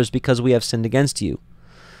fathers, because we have sinned against you.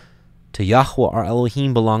 To Yahweh our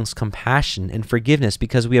Elohim belongs compassion and forgiveness,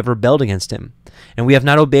 because we have rebelled against him. And we have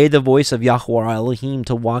not obeyed the voice of Yahweh our Elohim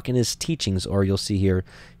to walk in his teachings, or you'll see here,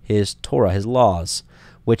 his Torah, his laws,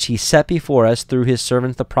 which he set before us through his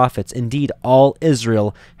servants the prophets. Indeed, all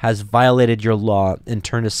Israel has violated your law and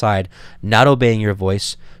turned aside, not obeying your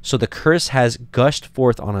voice. So the curse has gushed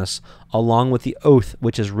forth on us, along with the oath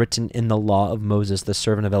which is written in the law of Moses, the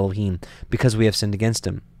servant of Elohim, because we have sinned against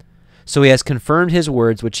him. So he has confirmed his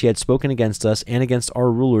words which he had spoken against us and against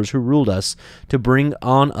our rulers who ruled us, to bring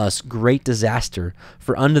on us great disaster.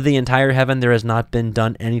 For under the entire heaven there has not been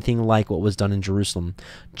done anything like what was done in Jerusalem.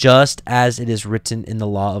 Just as it is written in the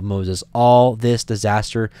law of Moses, all this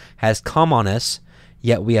disaster has come on us,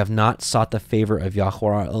 yet we have not sought the favor of Yahweh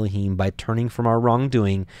our Elohim by turning from our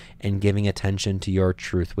wrongdoing and giving attention to your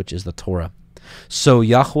truth, which is the Torah. So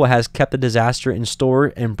Yahweh has kept the disaster in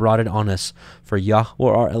store and brought it on us. For Yahweh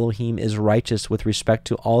our Elohim is righteous with respect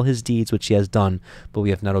to all his deeds which he has done, but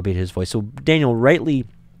we have not obeyed his voice. So Daniel rightly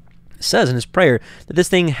says in his prayer that this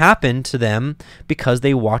thing happened to them because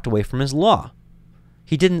they walked away from his law.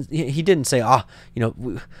 He didn't say,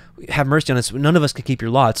 have mercy on us. None of us could keep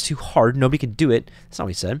your law. It's too hard. Nobody could do it. That's not what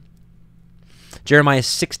he said. Jeremiah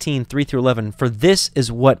 16, 3 through 11. For this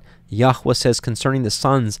is what Yahweh says concerning the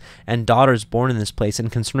sons and daughters born in this place,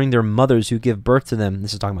 and concerning their mothers who give birth to them.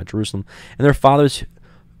 This is talking about Jerusalem. And their fathers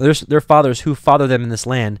who father them in this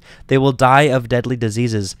land. They will die of deadly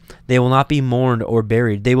diseases. They will not be mourned or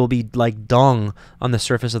buried. They will be like dung on the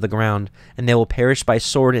surface of the ground, and they will perish by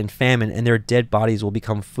sword and famine, and their dead bodies will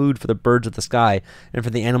become food for the birds of the sky and for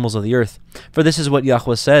the animals of the earth. For this is what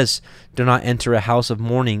Yahweh says, do not enter a house of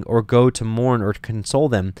mourning, or go to mourn or to console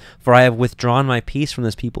them, for I have withdrawn my peace from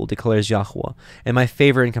this people, declares Yahweh, and my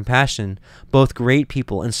favor and compassion. Both great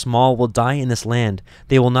people and small will die in this land.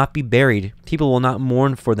 They will not be buried. People will not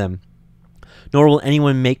mourn for them, nor will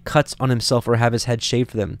anyone make cuts on himself or have his head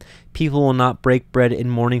shaved for them. People will not break bread in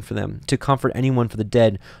mourning for them, to comfort anyone for the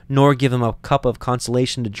dead, nor give them a cup of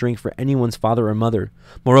consolation to drink for anyone's father or mother.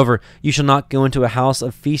 Moreover, you shall not go into a house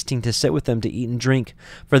of feasting to sit with them to eat and drink.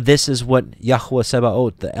 For this is what Yahweh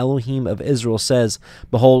Sebaot, the Elohim of Israel, says,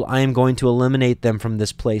 behold, I am going to eliminate them from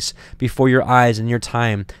this place before your eyes in your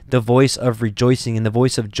time, the voice of rejoicing and the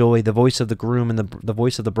voice of joy, the voice of the groom and the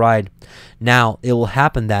voice of the bride. Now it will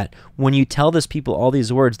happen that when you tell this people all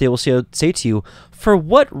these words, they will say to you, for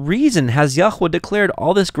what reason has Yahweh declared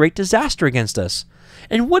all this great disaster against us?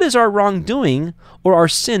 And what is our wrongdoing or our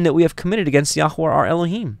sin that we have committed against Yahweh our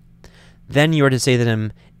Elohim? Then you are to say to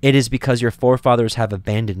them, it is because your forefathers have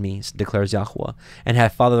abandoned me, declares Yahweh, and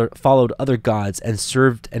have followed other gods and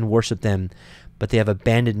served and worshipped them. But they have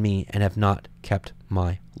abandoned me and have not kept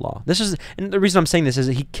my law. And the reason I'm saying this is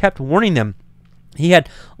that he kept warning them. He had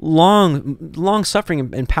long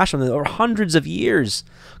suffering and passion over hundreds of years.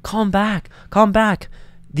 Come back, come back.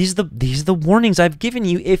 These are the warnings I've given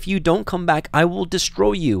you. If you don't come back, I will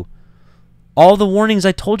destroy you. All the warnings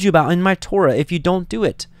I told you about in my Torah, if you don't do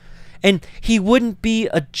it. And he wouldn't be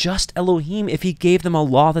a just Elohim if he gave them a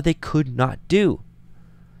law that they could not do.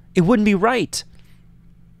 It wouldn't be right.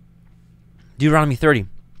 Deuteronomy 30.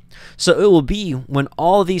 So it will be when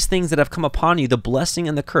all these things that have come upon you, the blessing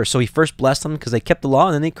and the curse. So he first blessed them because they kept the law,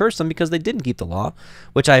 and then they cursed them because they didn't keep the law,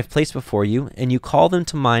 which I have placed before you, and you call them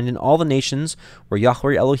to mind in all the nations where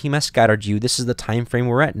Yahweh Elohim has scattered you. This is the time frame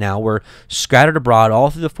we're at now. We're scattered abroad all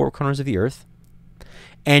through the four corners of the earth.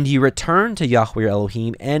 And you return to Yahweh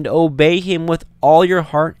Elohim and obey him with all your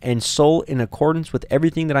heart and soul in accordance with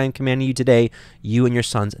everything that I am commanding you today, you and your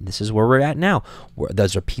sons. And this is where we're at now.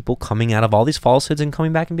 Those are people coming out of all these falsehoods and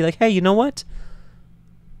coming back and be like, hey, you know what?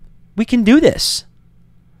 We can do this.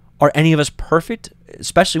 Are any of us perfect?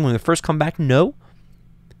 Especially when we first come back? No.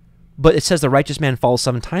 But it says the righteous man falls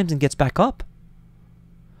 7 times and gets back up.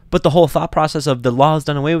 But the whole thought process of the law is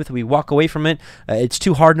done away with, we walk away from it, it's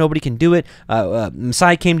too hard, nobody can do it,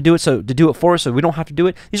 Messiah came to do it for us, so we don't have to do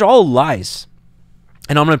it. These are all lies.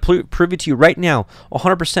 And I'm going to prove it to you right now,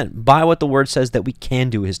 100%, by what the word says that we can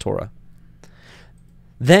do his Torah.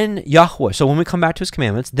 Then Yahweh, so when we come back to his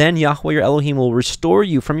commandments, then Yahweh your Elohim will restore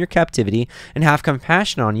you from your captivity and have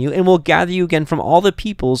compassion on you, and will gather you again from all the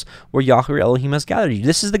peoples where Yahweh your Elohim has gathered you.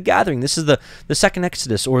 This is the gathering. This is the second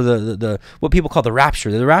Exodus, or the what people call the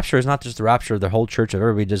rapture. The rapture is not just the rapture of the whole church of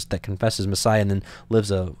everybody just that confesses Messiah and then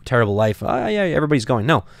lives a terrible life. Oh, yeah, everybody's going.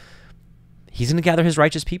 No. He's going to gather his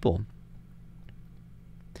righteous people.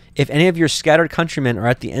 If any of your scattered countrymen are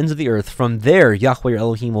at the ends of the earth, from there Yahweh your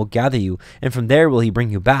Elohim will gather you, and from there will he bring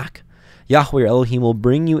you back. Yahweh your Elohim will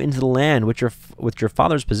bring you into the land which your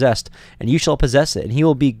fathers possessed, and you shall possess it, and he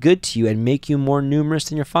will be good to you and make you more numerous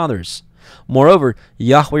than your fathers. Moreover,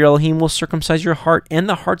 Yahweh your Elohim will circumcise your heart and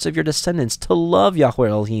the hearts of your descendants to love Yahweh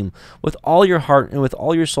Elohim with all your heart and with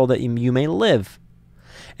all your soul, that you may live.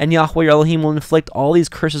 And Yahweh your Elohim will inflict all these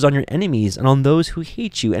curses on your enemies and on those who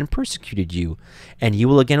hate you and persecuted you. And you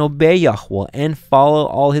will again obey Yahweh and follow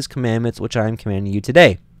all his commandments, which I am commanding you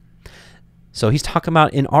today. So he's talking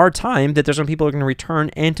about in our time that there's some people who are going to return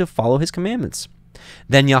and to follow his commandments.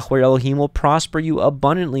 Then Yahweh your Elohim will prosper you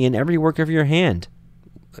abundantly in every work of your hand.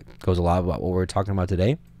 That goes a lot about what we're talking about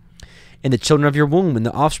today. In the children of your womb, in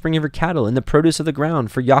the offspring of your cattle, in the produce of the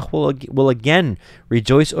ground. For Yahweh will again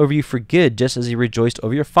rejoice over you for good, just as he rejoiced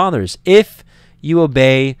over your fathers, if you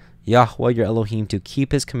obey Yahweh your Elohim to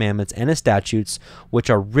keep his commandments and his statutes,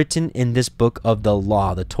 which are written in this book of the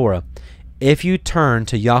law, the Torah. If you turn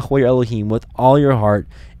to Yahweh your Elohim with all your heart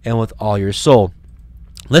and with all your soul.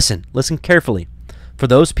 Listen carefully. For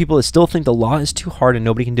those people that still think the law is too hard and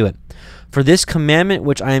nobody can do it. For this commandment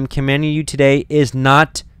which I am commanding you today is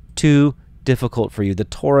not too difficult for you. The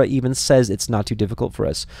Torah even says it's not too difficult for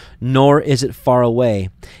us, nor is it far away.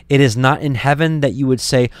 It is not in heaven that you would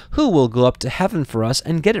say, who will go up to heaven for us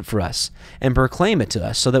and get it for us, and proclaim it to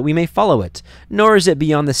us, so that we may follow it? Nor is it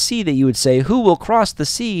beyond the sea that you would say, who will cross the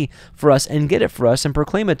sea for us and get it for us, and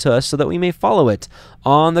proclaim it to us, so that we may follow it?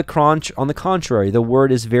 On the contrary, the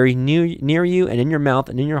word is very near you, and in your mouth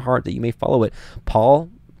and in your heart, that you may follow it. Paul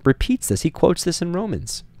repeats this. He quotes this in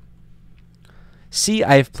Romans. See,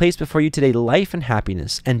 I have placed before you today life and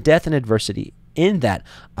happiness, and death and adversity. In that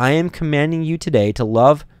I am commanding you today to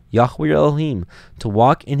love Yahweh your Elohim, to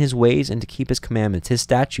walk in his ways and to keep his commandments, his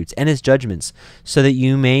statutes, and his judgments, so that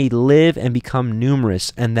you may live and become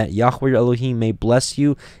numerous, and that Yahweh your Elohim may bless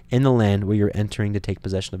you in the land where you're entering to take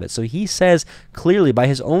possession of it. So he says clearly by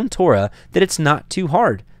his own Torah that it's not too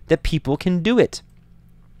hard, that people can do it.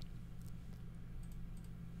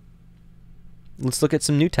 Let's look at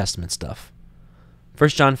some New Testament stuff. 1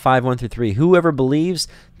 John 5, 1 through 3. Whoever believes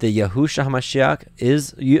that Yahusha HaMashiach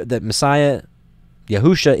is, that Messiah,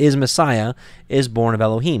 Yahusha is Messiah, is born of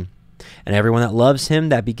Elohim. And everyone that loves him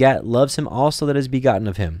that begat, loves him also that is begotten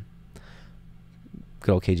of him.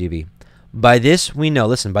 Good old KJV. By this we know,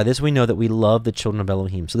 listen, by this we know that we love the children of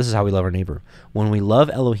Elohim. So this is how we love our neighbor. When we love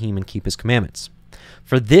Elohim and keep his commandments.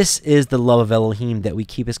 For this is the love of Elohim, that we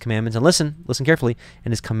keep his commandments. And listen carefully.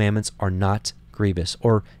 And his commandments are not grievous,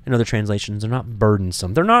 or in other translations, they're not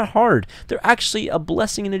burdensome. They're not hard. They're actually a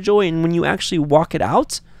blessing and a joy. And when you actually walk it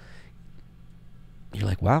out, you're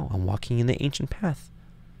like, wow, I'm walking in the ancient path.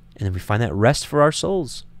 And then we find that rest for our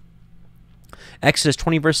souls. Exodus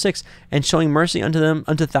 20, verse 6, and showing mercy unto them,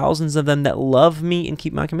 unto thousands of them that love me and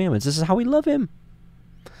keep my commandments. This is how we love him.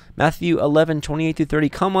 Matthew 11, 28 through 30,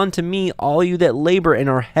 come unto me, all you that labor and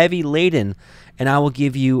are heavy laden, and I will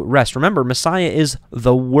give you rest. Remember, Messiah is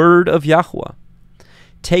the word of Yahweh.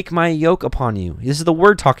 Take my yoke upon you. This is the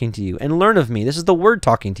word talking to you. And learn of me. This is the word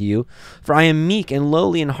talking to you. For I am meek and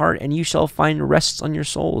lowly in heart, and you shall find rest on your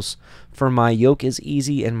souls. For my yoke is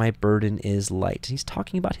easy and my burden is light. He's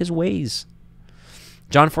talking about his ways.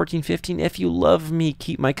 John 14, 15, if you love me,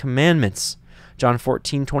 keep my commandments. John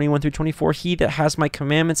 14, 21 through 24, he that has my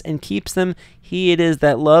commandments and keeps them, he it is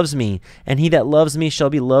that loves me. And he that loves me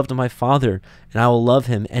shall be loved of my Father, and I will love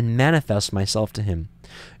him and manifest myself to him.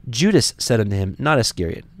 Judas said unto him, not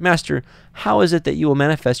Iscariot, Master, how is it that you will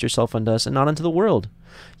manifest yourself unto us and not unto the world?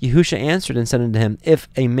 Yahusha answered and said unto him, if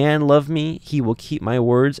a man love me, he will keep my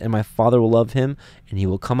words, and my Father will love him, and he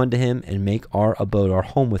will come unto him and make our abode, our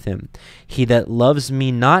home with him. He that loves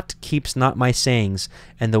me not keeps not my sayings,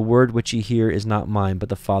 and the word which ye hear is not mine, but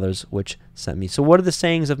the Father's which sent me. So what are the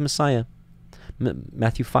sayings of Messiah?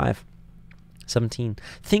 Matthew 5. 17.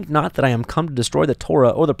 Think not that I am come to destroy the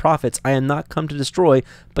Torah or the prophets. I am not come to destroy,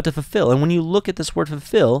 but to fulfill. And when you look at this word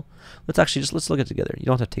fulfill, let's look at it together. You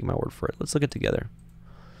don't have to take my word for it. Let's look at it together.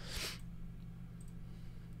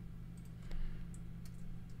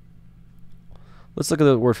 Let's look at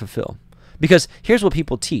the word fulfill. Because here's what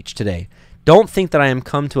people teach today. Don't think that I am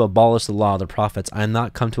come to abolish the law of the prophets. I am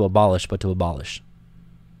not come to abolish, but to abolish.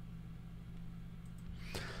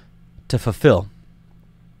 To fulfill.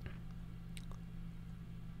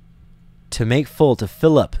 To make full, to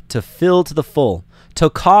fill up, to fill to the full, to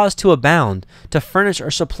cause to abound, to furnish or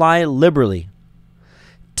supply liberally,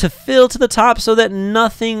 to fill to the top so that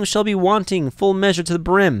nothing shall be wanting, full measure to the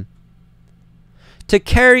brim, to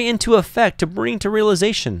carry into effect, to bring to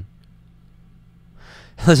realization.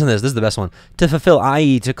 Listen to this is the best one. To fulfill,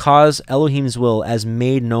 i.e., to cause Elohim's will as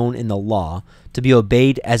made known in the law, to be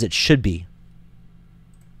obeyed as it should be.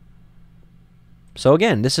 So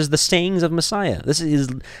again, this is the sayings of Messiah. This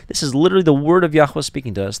is literally the word of Yahweh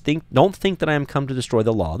speaking to us. Don't think that I am come to destroy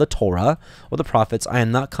the law, the Torah, or the prophets. I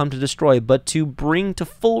am not come to destroy, but to bring to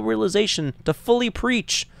full realization, to fully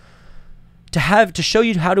preach, to show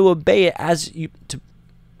you how to obey it to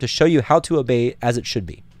show you how to obey as it should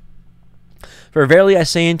be. For verily I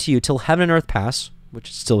say unto you, till heaven and earth pass, which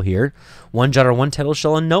is still here, one jot or one tittle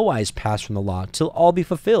shall in no wise pass from the law, till all be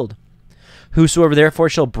fulfilled. Whosoever therefore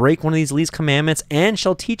shall break one of these least commandments and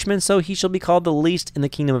shall teach men so, he shall be called the least in the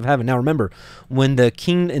kingdom of heaven. Now remember, when the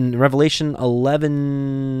king in Revelation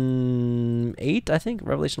 11:8, I think,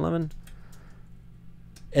 Revelation 11,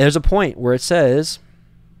 there's a point where it says,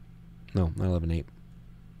 no, not 11:8.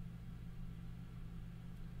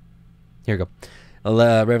 Here we go.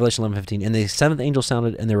 Revelation 11:15, and the seventh angel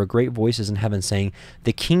sounded, and there were great voices in heaven saying,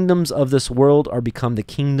 the kingdoms of this world are become the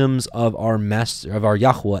kingdoms of our master, of our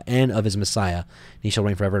Yahweh, and of his Messiah, and he shall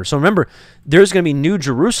reign forever. So remember, there's going to be New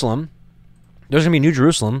Jerusalem. There's going to be New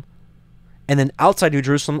Jerusalem, and then outside New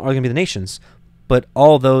Jerusalem are going to be the nations, but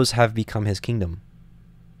all those have become his kingdom.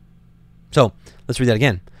 So let's read that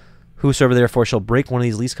again. Whosoever therefore shall break one of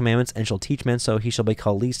these least commandments and shall teach men so, he shall be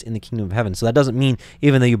called least in the kingdom of heaven. So that doesn't mean,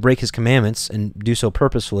 even though you break his commandments and do so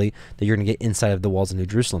purposefully, that you're going to get inside of the walls of New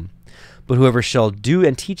Jerusalem. But whoever shall do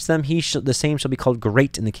and teach them, the same shall be called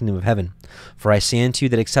great in the kingdom of heaven. For I say unto you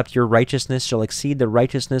that except your righteousness shall exceed the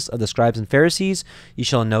righteousness of the scribes and Pharisees, ye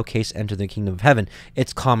shall in no case enter the kingdom of heaven.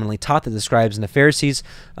 It's commonly taught that the scribes and the Pharisees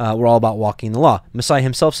were all about walking the law. Messiah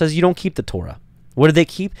himself says you don't keep the Torah. What did they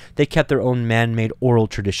keep? They kept their own man-made oral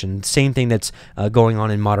tradition. Same thing that's going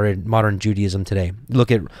on in modern Judaism today.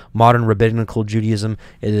 Look at modern rabbinical Judaism.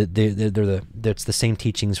 It's the same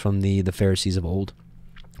teachings from the Pharisees of old.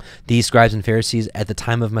 These scribes and Pharisees at the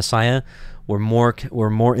time of Messiah were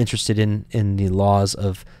more interested in the laws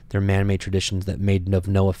of their man-made traditions that made of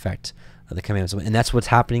no effect the commandments, and that's what's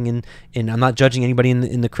happening in I'm not judging anybody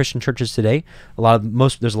in the Christian churches today.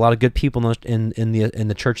 There's a lot of good people in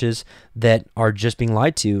the churches that are just being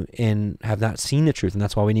lied to and have not seen the truth, and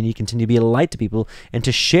that's why we need to continue to be a light to people and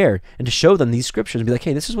to share and to show them these scriptures and be like,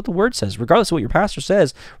 hey, this is what the word says, regardless of what your pastor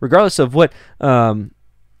says, regardless of what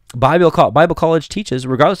Bible college teaches,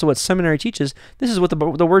 regardless of what seminary teaches. This is what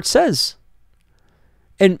the word says.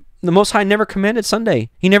 And the Most High never commanded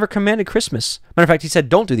Sunday. He never commanded Christmas. Matter of fact, he said,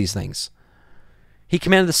 don't do these things. He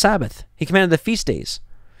commanded the Sabbath. He commanded the feast days.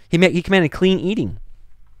 He commanded clean eating.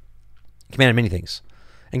 He commanded many things.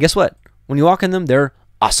 And guess what? When you walk in them, they're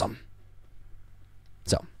awesome.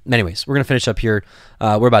 So, anyways, we're going to finish up here.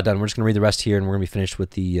 We're about done. We're just going to read the rest here, and we're going to be finished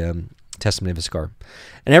with the Testament of Issachar.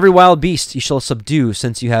 And every wild beast you shall subdue,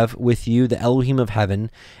 since you have with you the Elohim of heaven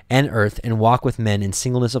and earth, and walk with men in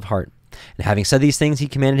singleness of heart. And having said these things, he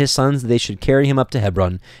commanded his sons that they should carry him up to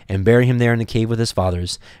Hebron, and bury him there in the cave with his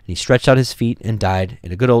fathers. And he stretched out his feet, and died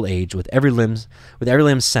at a good old age, with every limb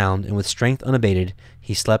sound, and with strength unabated.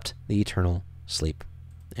 He slept the eternal sleep.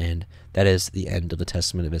 And that is the end of the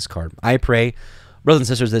Testament of Issachar. I pray, brothers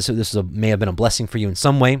and sisters, this may have been a blessing for you in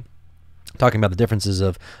some way. Talking about the differences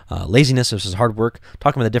of laziness versus hard work,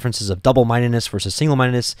 talking about the differences of double-mindedness versus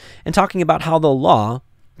single-mindedness, and talking about how the law,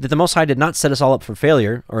 that the Most High did not set us all up for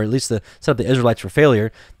failure, or at least set up the Israelites for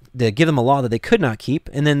failure, to give them a law that they could not keep,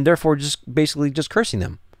 and then therefore basically cursing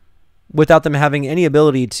them, without them having any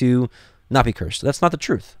ability to not be cursed. That's not the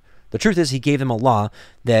truth. The truth is he gave them a law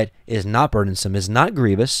that is not burdensome, is not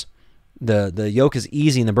grievous, the yoke is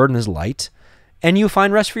easy and the burden is light, and you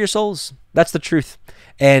find rest for your souls. That's the truth.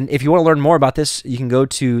 And if you want to learn more about this, you can go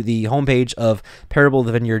to the homepage of Parable of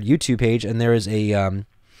the Vineyard YouTube page, and there is a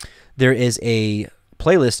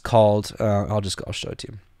playlist called I'll show it to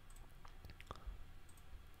you.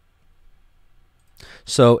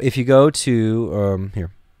 So if you go to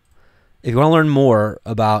here, if you want to learn more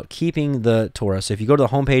about keeping the Torah, so if you go to the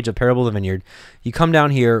homepage of Parable of the Vineyard, you come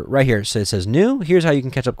down here, right here, so it says new. Here's how you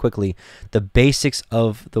can catch up quickly. The basics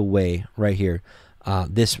of the way, right here.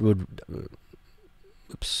 This would,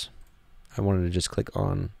 oops, I wanted to just click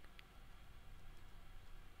on,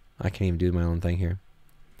 I can't even do my own thing here.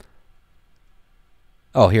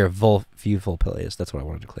 Oh, here, view full playlist. That's what I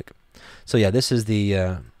wanted to click. So yeah, this is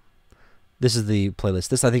the playlist.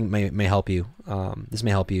 This I think may help you. This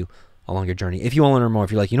may help you along your journey. If you want to learn more,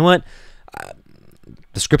 if you're like, you know what,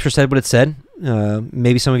 the scripture said what it said.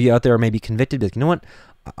 Maybe some of you out there are maybe convicted, but you know what,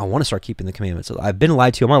 I want to start keeping the commandments. So I've been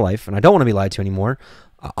lied to in my life, and I don't want to be lied to anymore.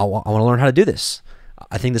 I want to learn how to do this.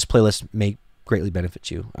 I think this playlist may greatly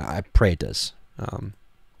benefit you. I pray it does.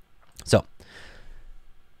 So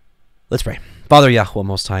let's pray. Father Yahweh,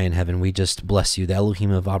 Most High in heaven, we just bless you, the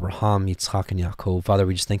Elohim of Abraham, Yitzchak, and Yaakov. Father,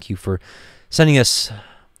 we just thank you for sending us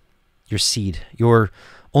your seed, your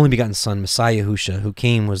only begotten Son, Messiah Yahusha, who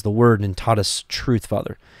came, was the Word, and taught us truth,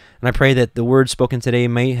 Father. And I pray that the word spoken today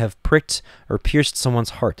may have pricked or pierced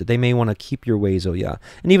someone's heart, that they may want to keep your ways, O Yah.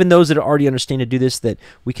 And even those that already understand to do this, that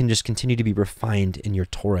we can just continue to be refined in your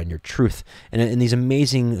Torah and your truth, and in these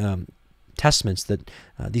amazing testaments that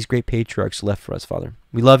these great patriarchs left for us, Father.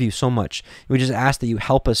 We love you so much. We just ask that you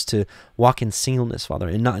help us to walk in singleness, Father,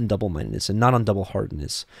 and not in double-mindedness and not on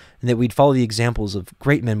double-heartedness, and that we'd follow the examples of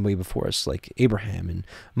great men way before us, like Abraham and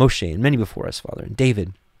Moshe and many before us, Father, and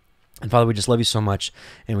David. And Father, we just love you so much,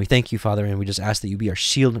 and we thank you, Father, and we just ask that you be our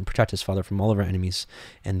shield and protect us, Father, from all of our enemies,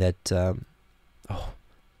 and that,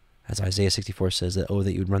 as Isaiah 64 says, that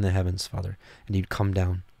you would run the heavens, Father, and you'd come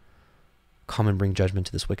down. Come and bring judgment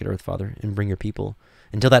to this wicked earth, Father, and bring your people.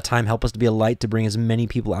 Until that time, help us to be a light to bring as many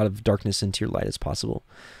people out of darkness into your light as possible.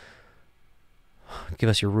 Give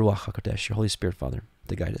us your Ruach HaKodesh, your Holy Spirit, Father,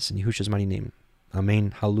 to guide us. In Yahushua's mighty name.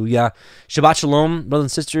 Amen. Hallelujah. Shabbat Shalom, brothers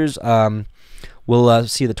and sisters. We'll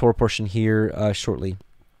see the Torah portion here shortly.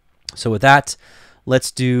 So with that,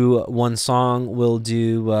 let's do one song. We'll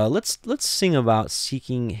do, let's sing about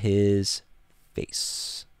seeking his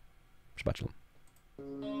face. Shabbat shalom.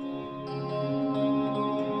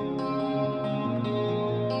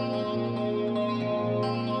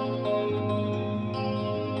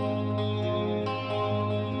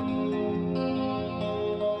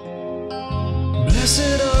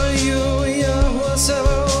 Blessed are you, Yahweh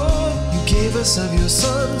Sabaoth. You gave us of your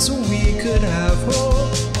Son so we could have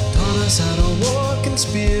hope. Taught us how to walk in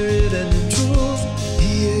spirit and in truth.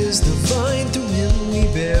 He is the vine, through him we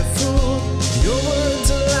bear fruit. Your word's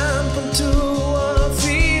a lamp unto our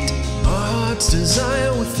feet. Our heart's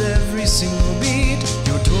desire with every single beat.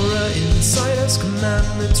 Your Torah inside us,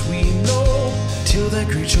 commandments we know. Till that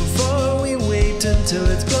great shofar we wait until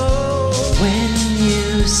it's blown. When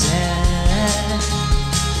you said,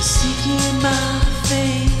 seeking my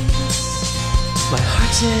face, my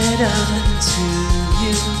heart said unto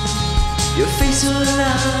you, your face will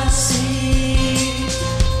I see,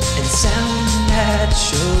 and sound that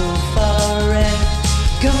shofar and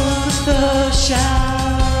God with the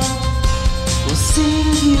shout will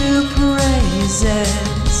sing you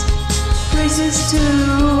praises to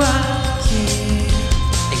our King,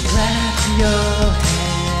 and clap your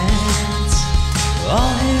hands,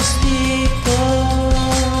 all his people,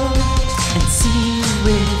 and sing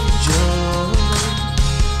with joy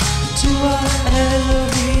to our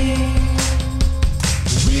Elohim.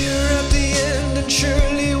 We're at the end, and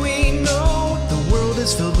surely we know the world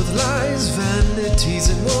is filled with lies, vanities,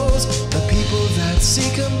 and woes. The people that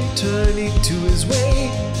seek him returning to his way,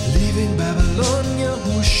 leaving Babylon,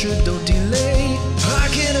 Yahusha, don't delay.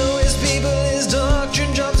 Hearken, O his people, his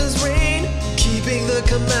doctrine drops his rain, keeping the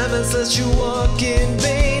commandments lest you walk in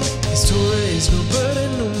vain. His Torah is no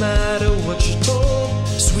burden, no matter what you're told,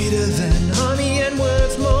 sweeter than honey and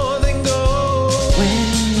worth more than gold.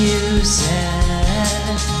 When you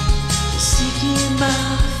said, seeking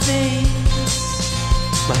my face,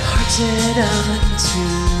 my heart said unto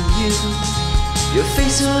you, your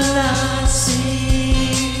face will I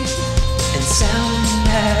see, and sound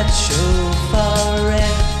that shofar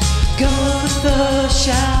and go with the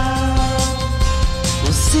shout,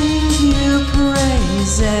 will sing you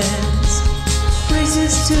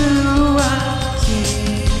praises to our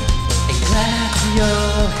King, and clap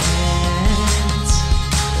your hands,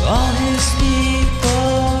 all his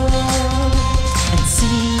people, and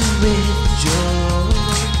sing with joy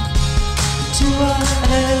to our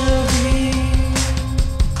Elohim.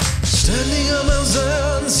 Standing on Mount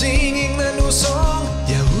Zion, singing that new song,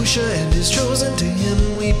 Yahusha and his chosen, to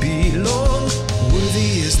him we belong.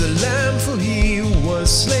 Worthy is the Lamb, for he who was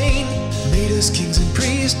slain, made us kings and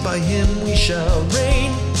priests, by him we shall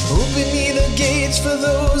reign. Open ye the gates for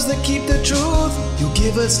those that keep the truth. You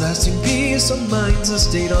give us lasting peace, our minds are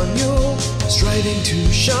stayed on you, striving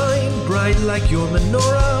to shine bright like your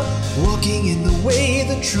menorah, walking in the way,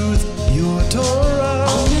 the truth, your Torah.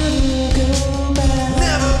 I'll never go back.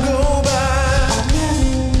 Never go back. I'll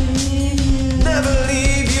never leave you. Never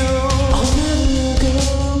leave you. I'll never go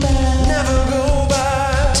back. Never go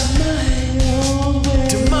back to my old way.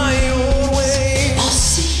 to my old way. I'll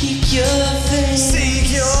seek your face.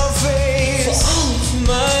 Seek your For face all of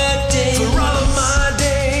my days. for all of my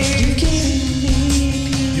days. You gave me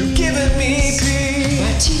peace You've given me peace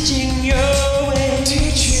by teaching your way.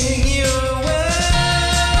 teaching your ways.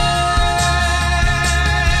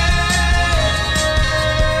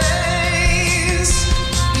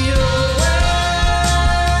 Your ways.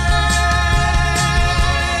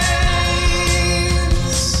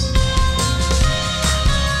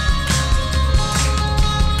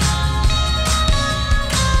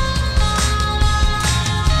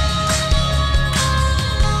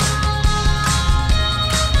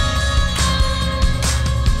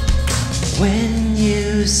 When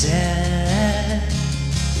you said,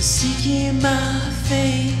 seeking my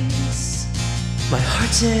face, my heart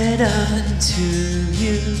said unto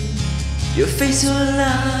you, your face will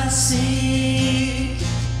I see,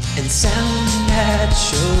 and sound that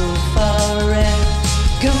shofar and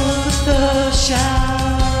go with the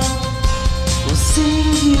shout, will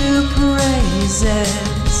sing you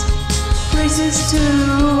praises to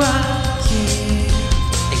our King,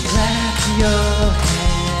 and clap your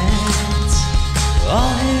hands,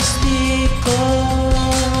 all his people,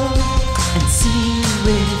 and sing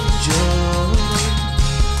with joy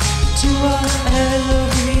to our Elohim.